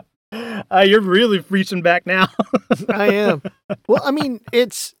 You're really reaching back now. I am. Well, I mean,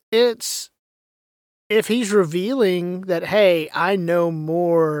 it's if he's revealing that, hey, I know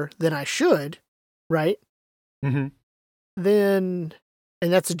more than I should, right? Mm-hmm. Then,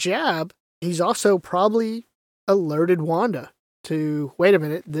 and that's a jab. He's also probably alerted Wanda to, wait a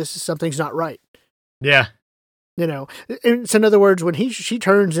minute, something's not right. Yeah. And so in other words, when she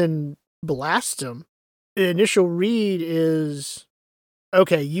turns and blasts him, the initial read is,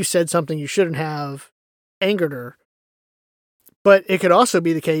 okay, you said something you shouldn't have, angered her. But it could also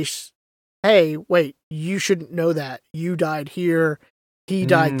be the case, hey, wait, you shouldn't know that. You died here, he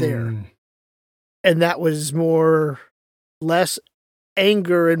died there. And that was less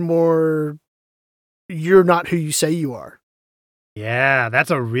anger and more, you're not who you say you are. Yeah,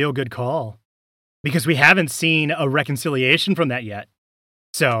 that's a real good call. Because we haven't seen a reconciliation from that yet.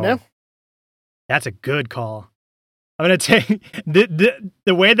 So no. That's a good call. I'm going to take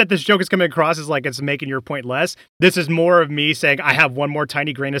the way that this joke is coming across is like it's making your point less. This is more of me saying I have one more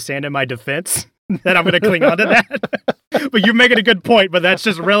tiny grain of sand in my defense that I'm going to cling on to that. But you're making a good point, but that's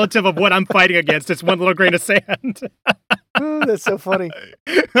just relative of what I'm fighting against. It's one little grain of sand. Oh, that's so funny.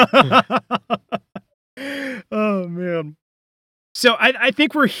 Oh, man. So I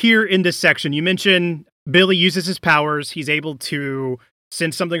think we're here in this section. You mentioned Billy uses his powers. He's able to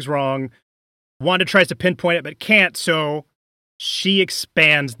sense something's wrong. Wanda tries to pinpoint it, but can't, so she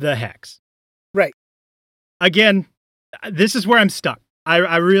expands the hex. Right. Again, this is where I'm stuck. I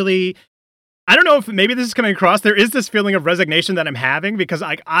don't know if maybe this is coming across. There is this feeling of resignation that I'm having because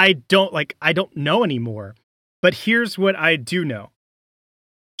I don't know anymore. But here's what I do know.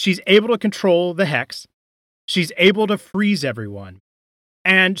 She's able to control the hex. She's able to freeze everyone.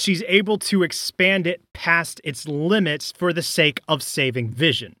 And she's able to expand it past its limits for the sake of saving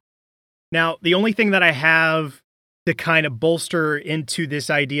Vision. Now, the only thing that I have to kind of bolster into this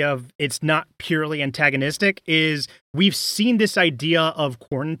idea of it's not purely antagonistic is we've seen this idea of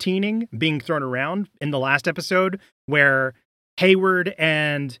quarantining being thrown around in the last episode where Hayward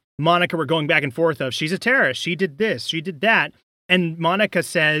and Monica were going back and forth of she's a terrorist, she did this, she did that. And Monica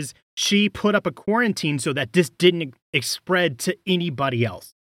says she put up a quarantine so that this didn't spread to anybody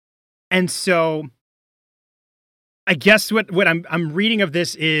else. And so I guess what I'm reading of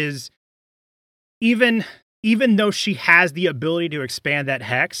this is even though she has the ability to expand that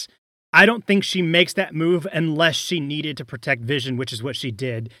hex, I don't think she makes that move unless she needed to protect Vision, which is what she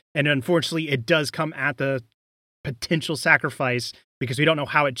did. And unfortunately, it does come at the potential sacrifice because we don't know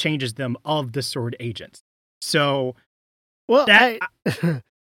how it changes them of the sword agents. So, well,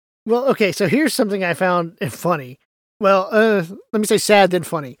 well, okay. So here's something I found funny. Well, let me say sad, then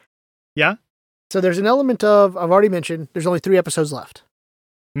funny. Yeah. So there's an element of, I've already mentioned, there's only 3 episodes left.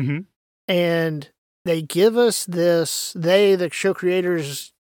 Mm-hmm. And they give us this, the show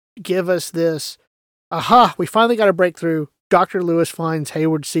creators give us this, aha, we finally got a breakthrough. Dr. Lewis finds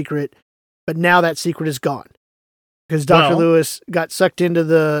Hayward's secret, but now that secret is gone. Because Dr. Lewis got sucked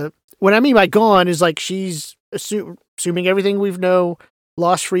into what I mean by gone is like she's assuming everything we've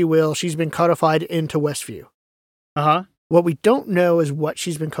lost free will. She's been codified into Westview. Uh-huh. What we don't know is what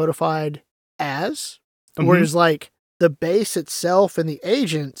she's been codified as. Whereas like the base itself and the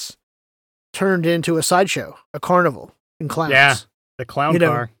agents turned into a sideshow, a carnival, and clowns. Yeah, the clown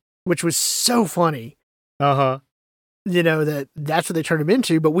car. Which was so funny. Uh-huh. That's what they turned him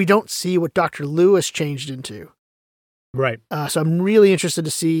into, but we don't see what Dr. Lewis changed into. Right. So I'm really interested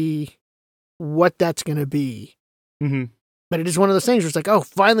to see what that's going to be. Mm-hmm. But it is one of those things where it's like, oh,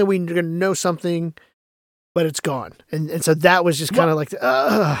 finally we're going to know something, but it's gone. And so that was just kind of like,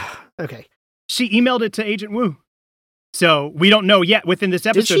 okay. She emailed it to Agent Wu. So we don't know yet within this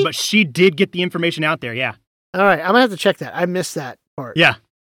episode, but she did get the information out there, yeah. All right, I'm going to have to check that. I missed that part. Yeah.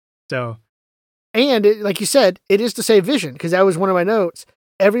 So. And like you said, it is to save Vision, because that was one of my notes.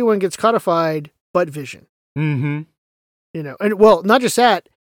 Everyone gets codified but Vision. Mm-hmm. And well, not just that,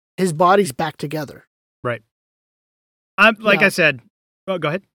 his body's back together. Right. I said, go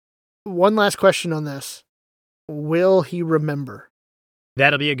ahead. One last question on this. Will he remember?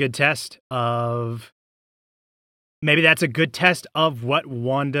 That'll be a good test of... Maybe that's a good test of what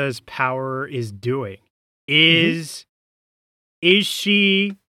Wanda's power is doing. Is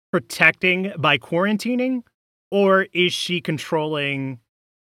she protecting by quarantining, or is she controlling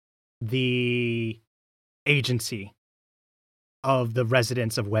the agency of the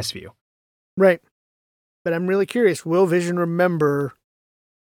residents of Westview? Right. But I'm really curious, will Vision remember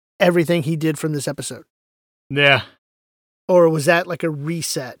everything he did from this episode? Yeah. Or was that like a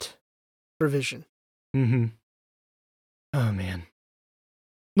reset for Vision? Mm-hmm. Oh, man.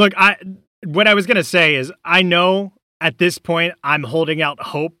 Look, what I was going to say is, I know at this point I'm holding out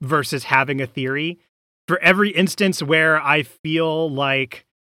hope versus having a theory. For every instance where I feel like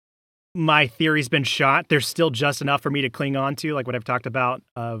my theory's been shot, there's still just enough for me to cling on to, like what I've talked about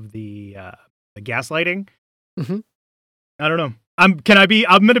of the gaslighting. Mm-hmm. I don't know. I'm going to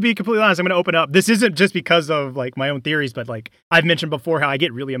be completely honest. I'm going to open up. This isn't just because of like my own theories, but like I've mentioned before how I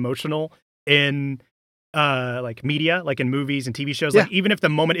get really emotional in like media, like in movies and TV shows. Yeah. Like even if the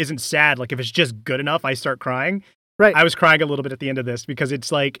moment isn't sad, like if it's just good enough, I start crying. Right. I was crying a little bit at the end of this because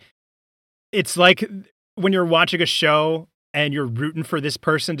it's like when you're watching a show and you're rooting for this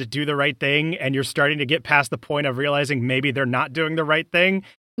person to do the right thing and you're starting to get past the point of realizing maybe they're not doing the right thing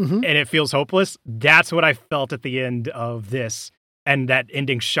and it feels hopeless. That's what I felt at the end of this, and that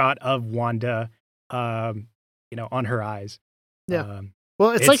ending shot of Wanda, on her eyes. Yeah. Well,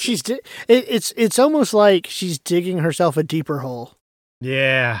 it's like she's it's almost like she's digging herself a deeper hole.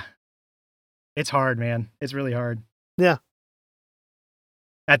 Yeah. It's hard, man. It's really hard. Yeah.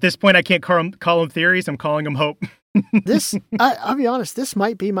 At this point, I can't call them theories. I'm calling them hope. I'll be honest, this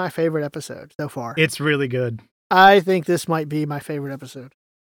might be my favorite episode so far. It's really good. I think this might be my favorite episode.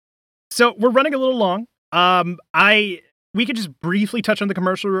 So we're running a little long. We could just briefly touch on the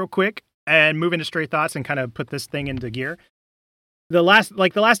commercial real quick and move into Stray Thoughts and kind of put this thing into gear. The last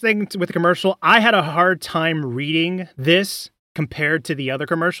thing with the commercial, I had a hard time reading this compared to the other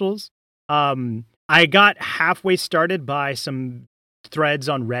commercials. I got halfway started by some threads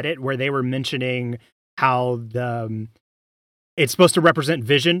on Reddit where they were mentioning how it's supposed to represent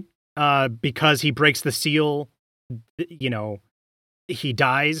Vision because he breaks the seal, he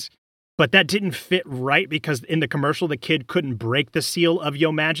dies. But that didn't fit right because in the commercial, the kid couldn't break the seal of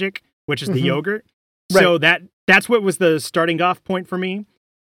Yo Magic, which is the yogurt. Right. So that's what was the starting off point for me.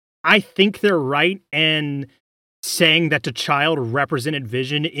 I think they're right in saying that the child represented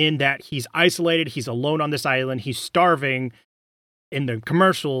Vision in that he's isolated, he's alone on this island, he's starving in the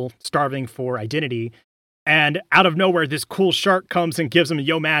commercial, starving for identity. And out of nowhere, this cool shark comes and gives him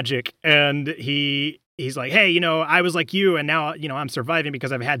Yo Magic. And he's like, hey, I was like you, and now, I'm surviving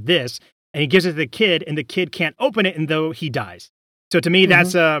because I've had this. And he gives it to the kid, and the kid can't open it, and though he dies. So to me,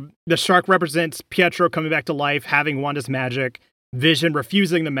 that's the shark represents Pietro coming back to life, having Wanda's magic. Vision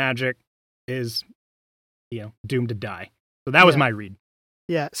refusing the magic is, doomed to die. So that was my read.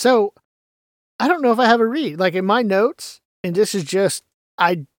 Yeah. So I don't know if I have a read. Like in my notes, and this is just,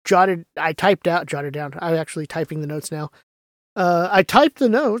 I jotted down. I'm actually typing the notes now. I typed the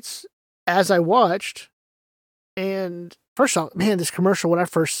notes as I watched. And first off, man, this commercial, when I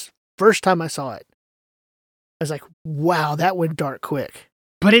first time I saw it, I was like, wow, that went dark quick.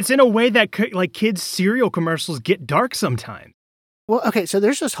 But it's in a way that like kids' cereal commercials get dark sometimes. Well, okay, so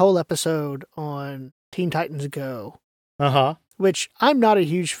there's this whole episode on Teen Titans Go, which I'm not a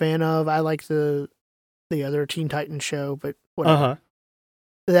huge fan of. I like the other Teen Titans show, but whatever.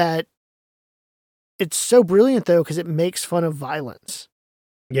 That it's so brilliant though because it makes fun of violence.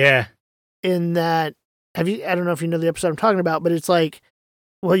 Yeah. In that, I don't know if you know the episode I'm talking about, but it's like,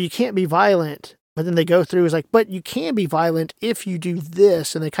 well, you can't be violent, but then they go through is like, but you can be violent if you do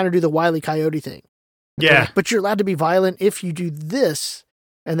this, and they kind of do the Wile E. Coyote thing. Yeah. Like, but you're allowed to be violent if you do this,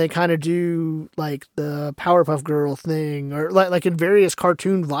 and they kind of do like the Powerpuff Girl thing, or like in various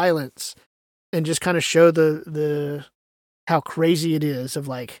cartoon violence, and just kind of show the how crazy it is of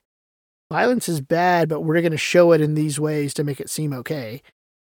like, violence is bad, but we're going to show it in these ways to make it seem okay.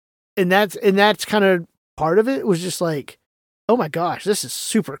 And that's kind of part of it. Was just like, oh my gosh, this is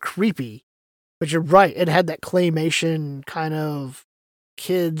super creepy. But you're right. It had that claymation kind of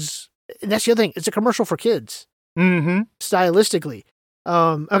kids. And that's the other thing. It's a commercial for kids. Stylistically.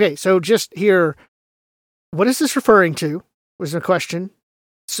 Okay. So just here, what is this referring to was the question.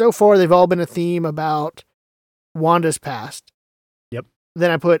 So far, they've all been a theme about Wanda's past. Yep.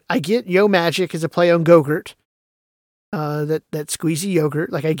 Then I get Yo Magic as a play on Go-Gurt. That squeezy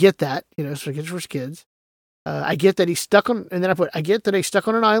yogurt. Like, I get that, so it's for kids. I get that he's stuck on, and then I get that he's stuck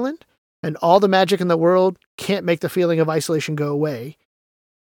on an island, and all the magic in the world can't make the feeling of isolation go away.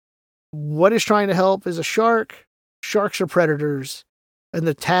 What is trying to help is a shark. Sharks are predators. And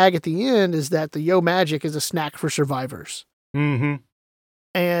the tag at the end is that the Yo Magic is a snack for survivors. And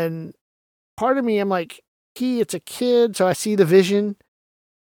part of me, I'm like, it's a kid, so I see the vision.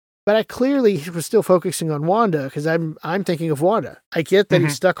 But I clearly was still focusing on Wanda because I'm thinking of Wanda. I get that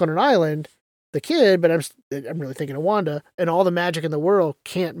he's stuck on an island, the kid, but I'm really thinking of Wanda, and all the magic in the world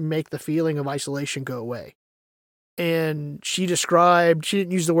can't make the feeling of isolation go away. And she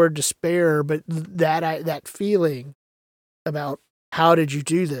didn't use the word despair, but that feeling about how did you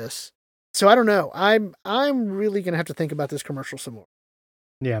do this? So I don't know. I'm really gonna have to think about this commercial some more.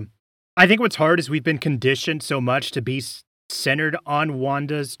 Yeah, I think what's hard is we've been conditioned so much to be centered on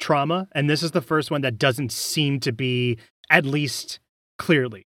Wanda's trauma, and this is the first one that doesn't seem to be, at least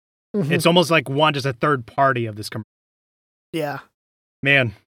clearly. It's almost like Wanda's a third party of this commercial. Yeah.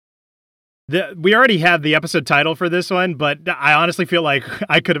 Man. We already have the episode title for this one, but I honestly feel like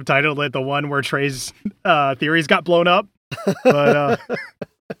I could have titled it the one where Trey's theories got blown up. But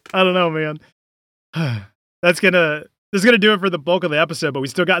I don't know, man. This is gonna do it for the bulk of the episode, but we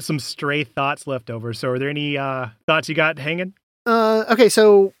still got some stray thoughts left over. So are there any thoughts you got hanging? Okay,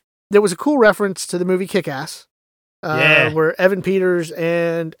 so there was a cool reference to the movie Kick-Ass. Where Evan Peters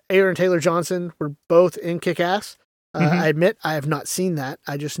and Aaron Taylor Johnson were both in Kick-Ass. I admit I have not seen that.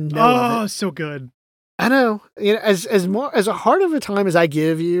 I just know of it. So good. I know. As a hard of a time as I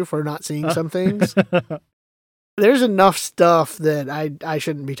give you for not seeing some things, there's enough stuff that I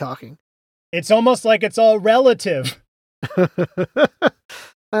shouldn't be talking. It's almost like it's all relative.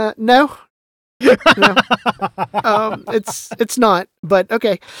 No. It's not, but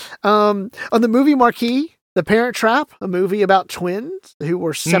okay. On the movie marquee, The Parent Trap, a movie about twins who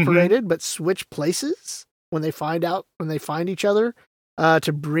were separated but switch places when they find each other,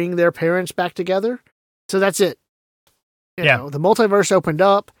 to bring their parents back together. So that's it. You know, the multiverse opened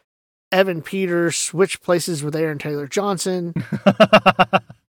up. Evan Peters switched places with Aaron Taylor Johnson.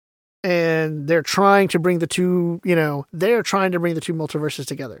 And they're trying to bring the two multiverses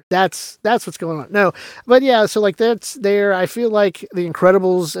together. That's what's going on. No, but yeah, so like that's there. I feel like The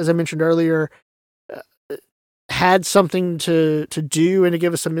Incredibles, as I mentioned earlier, had something to do and to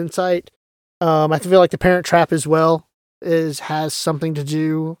give us some insight. I feel like The Parent Trap as well has something to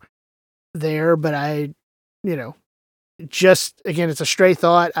do there, but just again, it's a stray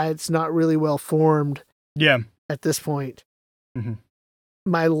thought. It's not really well formed. Yeah. At this point.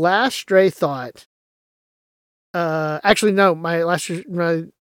 My last stray thought. Actually, no. I'm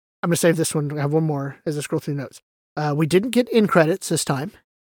going to save this one. I have one more as I scroll through notes. We didn't get end credits this time.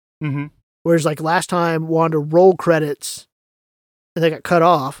 Whereas, like last time, Wanda rolled credits and they got cut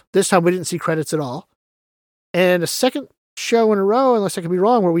off. This time, we didn't see credits at all. And a second show in a row, unless I could be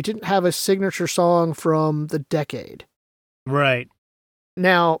wrong, where we didn't have a signature song from the decade. Right.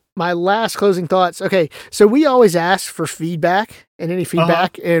 Now, my last closing thoughts. Okay, so we always ask for feedback and any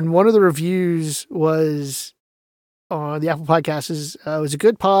feedback, and one of the reviews was on the Apple Podcast was a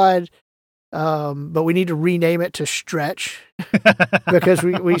good pod, but we need to rename it to Stretch because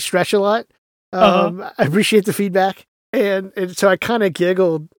we stretch a lot. I appreciate the feedback, and so I kind of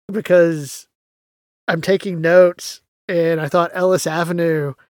giggled because I'm taking notes, and I thought Ellis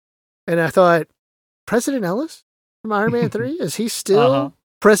Avenue, and I thought President Ellis from Iron Man 3? Is he still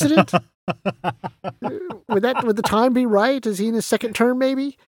president? Would the time be right? Is he in his second term,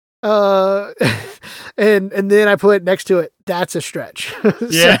 maybe? And then I put next to it, that's a stretch.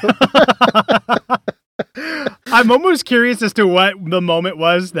 Yeah. I'm almost curious as to what the moment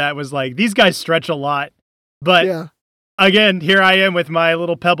was that was like, these guys stretch a lot. But yeah. Again, here I am with my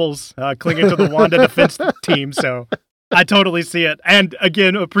little pebbles clinging to the Wanda defense team. So I totally see it. And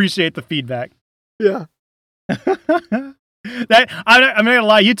again, appreciate the feedback. Yeah. I'm not gonna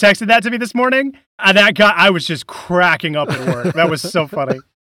lie, you texted that to me this morning. I was just cracking up at work. That was so funny.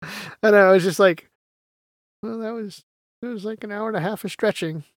 And I was just like, well, it was like an hour and a half of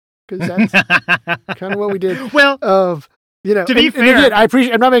stretching, because that's kind of what we did. Well, to be fair, and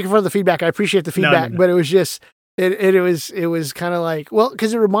again, I'm not making fun of the feedback. I appreciate the feedback, No. but it was just it was kind of like, well,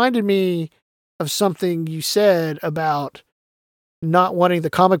 because it reminded me of something you said about not wanting the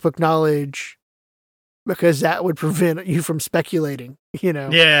comic book knowledge because that would prevent you from speculating.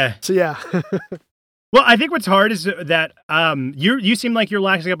 Yeah. So yeah. Well, I think what's hard is that you seem like you're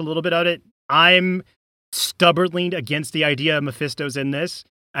laxing up a little bit on it. I'm stubbornly against the idea of Mephisto's in this,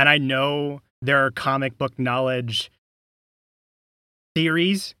 and I know there are comic book knowledge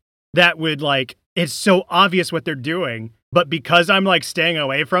theories that would it's so obvious what they're doing, but because I'm staying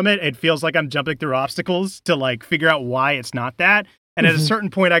away from it, it feels like I'm jumping through obstacles to figure out why it's not that. And at a certain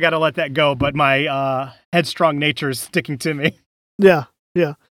point, I got to let that go, but my headstrong nature is sticking to me. Yeah.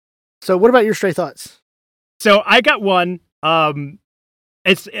 Yeah. So what about your stray thoughts? So I got one. I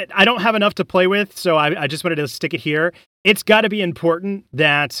don't have enough to play with, so I just wanted to stick it here. It's got to be important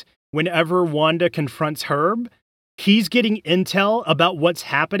that whenever Wanda confronts Herb, he's getting intel about what's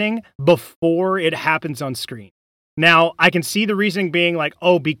happening before it happens on screen. Now, I can see the reasoning being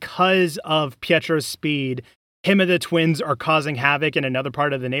because of Pietro's speed, him and the twins are causing havoc in another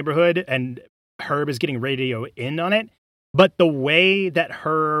part of the neighborhood, and Herb is getting radio in on it. But the way that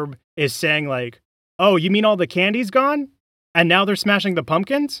Herb is saying oh, you mean all the candy's gone? And now they're smashing the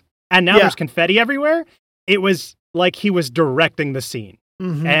pumpkins? And now there's confetti everywhere? It was like he was directing the scene.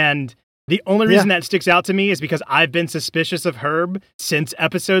 Mm-hmm. And the only reason that sticks out to me is because I've been suspicious of Herb since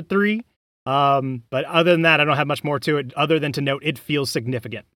episode 3. But other than that, I don't have much more to it other than to note it feels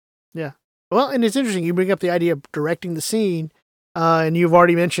significant. Yeah. Well, and it's interesting. You bring up the idea of directing the scene, and you've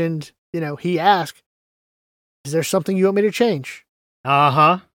already mentioned, he asked, is there something you want me to change?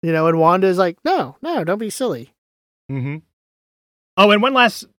 Uh-huh. And Wanda is like, no, don't be silly. Mm-hmm. Oh, and one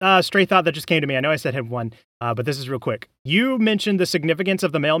last stray thought that just came to me. I know I said I had one, but this is real quick. You mentioned the significance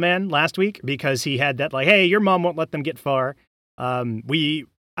of the mailman last week because he had that hey, your mom won't let them get far. I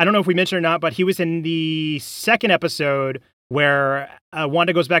don't know if we mentioned or not, but he was in the second episode where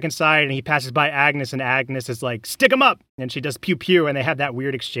Wanda goes back inside and he passes by Agnes, and Agnes is like, stick him up. And she does pew pew, and they have that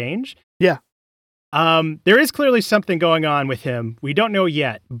weird exchange. Yeah. There is clearly something going on with him. We don't know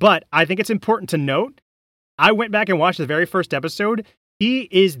yet, but I think it's important to note. I went back and watched the very first episode. He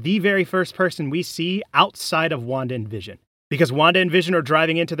is the very first person we see outside of Wanda and Vision, because Wanda and Vision are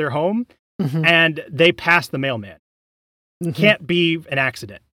driving into their home and they pass the mailman. Can't be an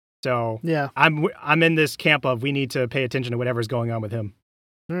accident. So yeah, I'm in this camp of we need to pay attention to whatever's going on with him.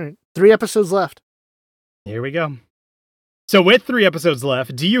 All right. 3 episodes left. Here we go. So with 3 episodes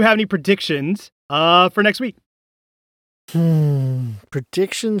left, do you have any predictions for next week?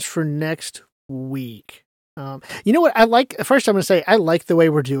 Predictions for next week. You know what? First I'm going to say, I like the way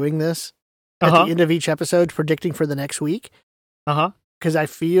we're doing this at the end of each episode, predicting for the next week. Because I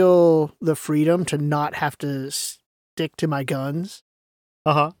feel the freedom to not have to stick to my guns.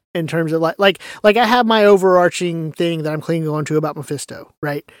 In terms of like I have my overarching thing that I'm clinging on to about Mephisto,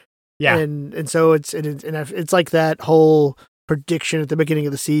 right? Yeah. And so it's like that whole prediction at the beginning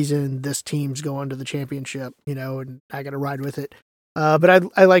of the season, this team's going to the championship, and I got to ride with it. But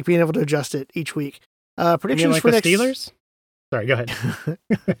I like being able to adjust it each week. Predictions for the Steelers? Sorry, go ahead.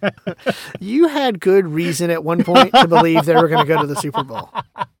 You had good reason at one point to believe they were going to go to the Super Bowl.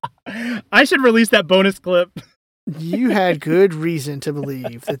 I should release that bonus clip. You had good reason to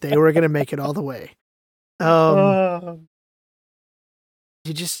believe that they were going to make it all the way. I'm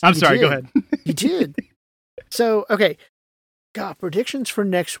sorry, go ahead. You did. So, okay. God, predictions for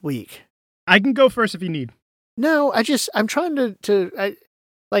next week. I can go first if you need. No, I'm trying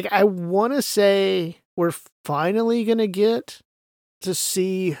I want to say we're finally going to get to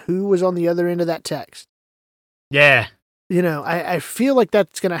see who was on the other end of that text. Yeah. I feel like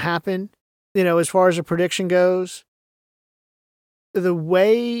that's going to happen, as far as a prediction goes. The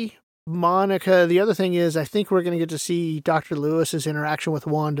way Monica, the other thing is, I think we're going to get to see Dr. Lewis's interaction with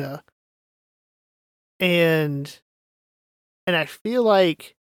Wanda. And I feel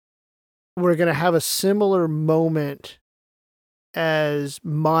like we're going to have a similar moment as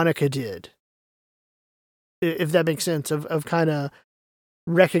Monica did. If that makes sense, of kind of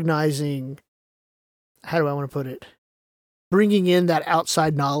recognizing, how do I want to put it? Bringing in that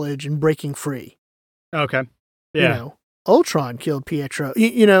outside knowledge and breaking free. Okay. Yeah. You know, Ultron killed Pietro.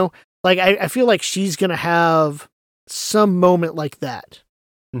 You know, like I feel like she's going to have some moment like that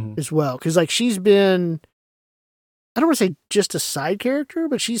as well. Because like she's been, I don't want to say just a side character,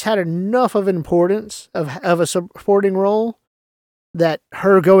 but she's had enough of an importance of a supporting role that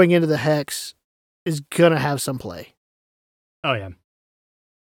her going into the Hex is going to have some play. Oh, yeah.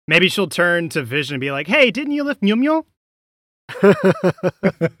 Maybe she'll turn to Vision and be like, hey, didn't you lift Mew?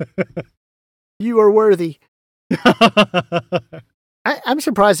 You are worthy. I'm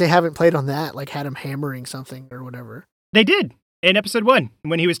surprised they haven't played on that, like had him hammering something or whatever. They did in episode 1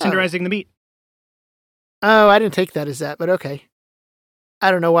 when he was tenderizing the meat. Oh, I didn't take that as that, but okay. I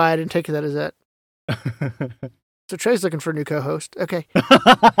don't know why I didn't take that as that. So Trey's looking for a new co-host. Okay.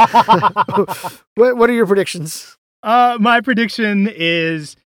 What are your predictions? My prediction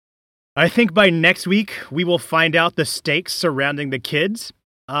is, I think by next week, we will find out the stakes surrounding the kids.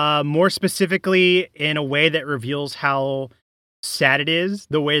 More specifically, in a way that reveals how sad it is,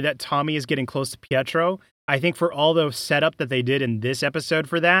 the way that Tommy is getting close to Pietro. I think for all the setup that they did in this episode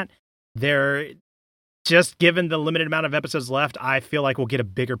for that, they're just given the limited amount of episodes left, I feel like we'll get a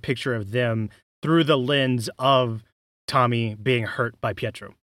bigger picture of them through the lens of Tommy being hurt by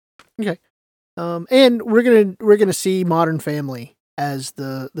Pietro. Okay. And we're gonna see Modern Family as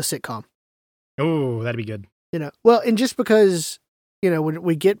the sitcom. Oh, that'd be good. You know, well, and just because, you know, when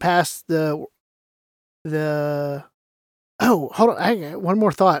we get past the oh, hold on, I got one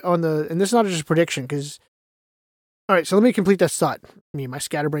more thought on and this is not just a prediction, because, all right, so let me complete that thought. Me and my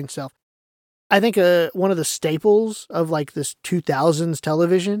scatterbrain self. I think one of the staples of like this 2000s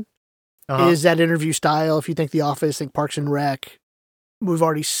television is that interview style. If you think The Office, think Parks and Rec. We've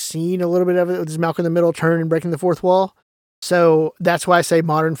already seen a little bit of it with this Malcolm in the Middle turn and breaking the fourth wall. So that's why I say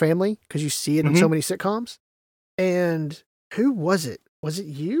Modern Family, because you see it in so many sitcoms. And who was it? Was it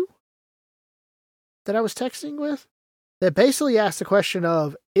you that I was texting with? That basically asked the question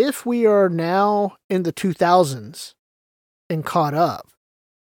of, if we are now in the 2000s and caught up,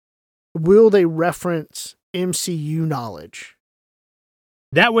 will they reference MCU knowledge?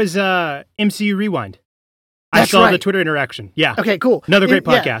 That was MCU Rewind. That's I saw right. the Twitter interaction. Yeah. Okay, cool. Another great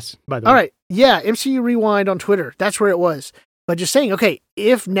podcast, by the way. All right. Yeah, MCU Rewind on Twitter. That's where it was. But just saying, okay,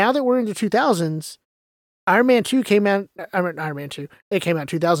 if now that we're into 2000s, Iron Man 2 came out, Iron Man 2, it came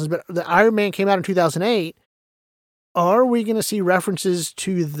out in 2000s, but the Iron Man came out in 2008. Are we going to see references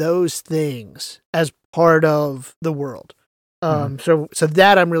to those things as part of the world? So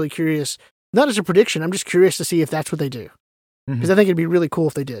that I'm really curious. Not as a prediction, I'm just curious to see if that's what they do. Because I think it'd be really cool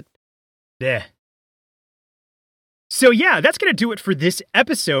if they did. Yeah. So yeah, that's going to do it for this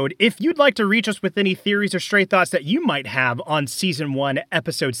episode. If you'd like to reach us with any theories or stray thoughts that you might have on Season 1,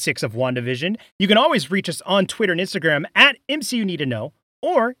 Episode 6 of WandaVision, you can always reach us on Twitter and Instagram at MCU Need to Know.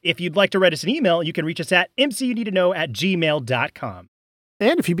 Or if you'd like to write us an email, you can reach us at mcuneedtoknow@gmail.com.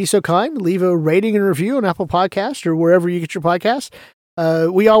 And if you'd be so kind, leave a rating and review on Apple Podcasts or wherever you get your podcasts.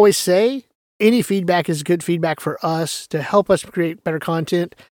 We always say any feedback is good feedback for us to help us create better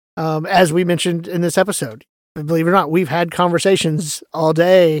content. As we mentioned in this episode, believe it or not, we've had conversations all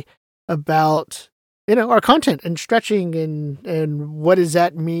day about, you know, our content and stretching and what does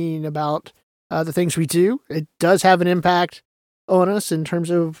that mean about the things we do. It does have an impact on us in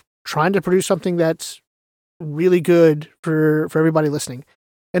terms of trying to produce something that's really good for everybody listening.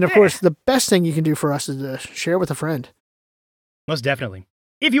 And of course, the best thing you can do for us is to share with a friend. Most definitely.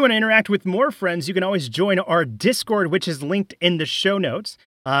 If you want to interact with more friends, you can always join our Discord, which is linked in the show notes.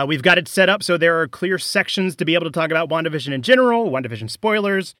 We've got it set up so there are clear sections to be able to talk about WandaVision in general, WandaVision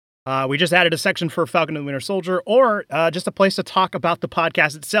spoilers. We just added a section for Falcon and the Winter Soldier, or just a place to talk about the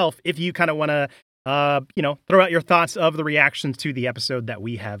podcast itself if you kind of want to, throw out your thoughts of the reactions to the episode that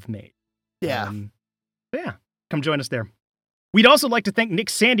we have made. Yeah. Come join us there. We'd also like to thank Nick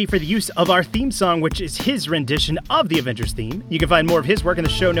Sandy for the use of our theme song, which is his rendition of the Avengers theme. You can find more of his work in the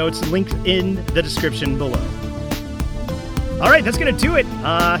show notes linked in the description below. All right, that's going to do it.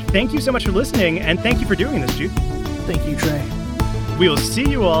 Thank you so much for listening, and thank you for doing this, Jude. Thank you, Trey. We will see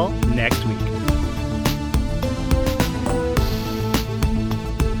you all next week.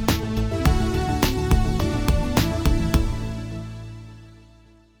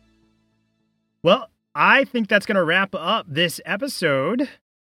 Well, I think that's going to wrap up this episode,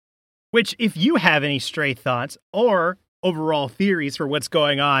 which if you have any stray thoughts or overall theories for what's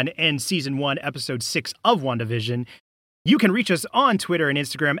going on in Season 1, Episode 6 of WandaVision, you can reach us on Twitter and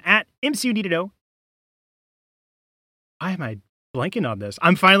Instagram at MCU Need to Know. Why am I blanking on this.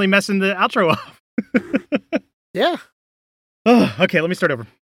 I'm finally messing the outro up. Yeah. Oh, okay, let me start over.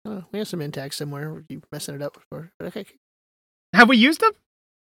 We have some intags somewhere. Where you messing it up before. But okay. Have we used them?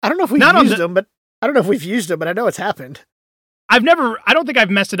 I don't know if we've used them, but I know it's happened. I don't think I've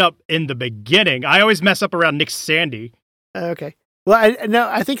messed it up in the beginning. I always mess up around Nick Sandy. Okay. Well,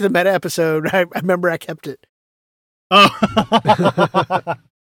 I think the meta episode, I remember I kept it. Oh.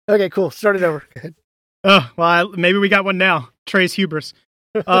 Okay, cool. Start it over. Go ahead. Oh, well, maybe we got one now. Trey's hubris.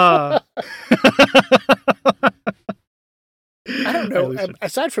 I don't know.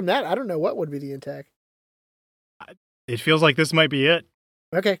 Aside from that, I don't know what would be the intag. It feels like this might be it.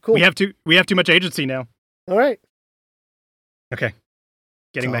 Okay, cool. We have too much agency now. All right. Okay.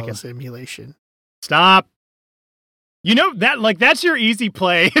 Getting back in. Simulation. Stop. You know that's your easy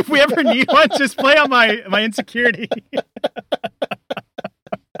play. If we ever need one, just play on my insecurity.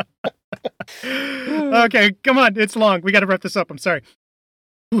 Okay, come on. It's long. We got to wrap this up. I'm sorry.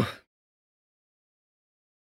 Whew.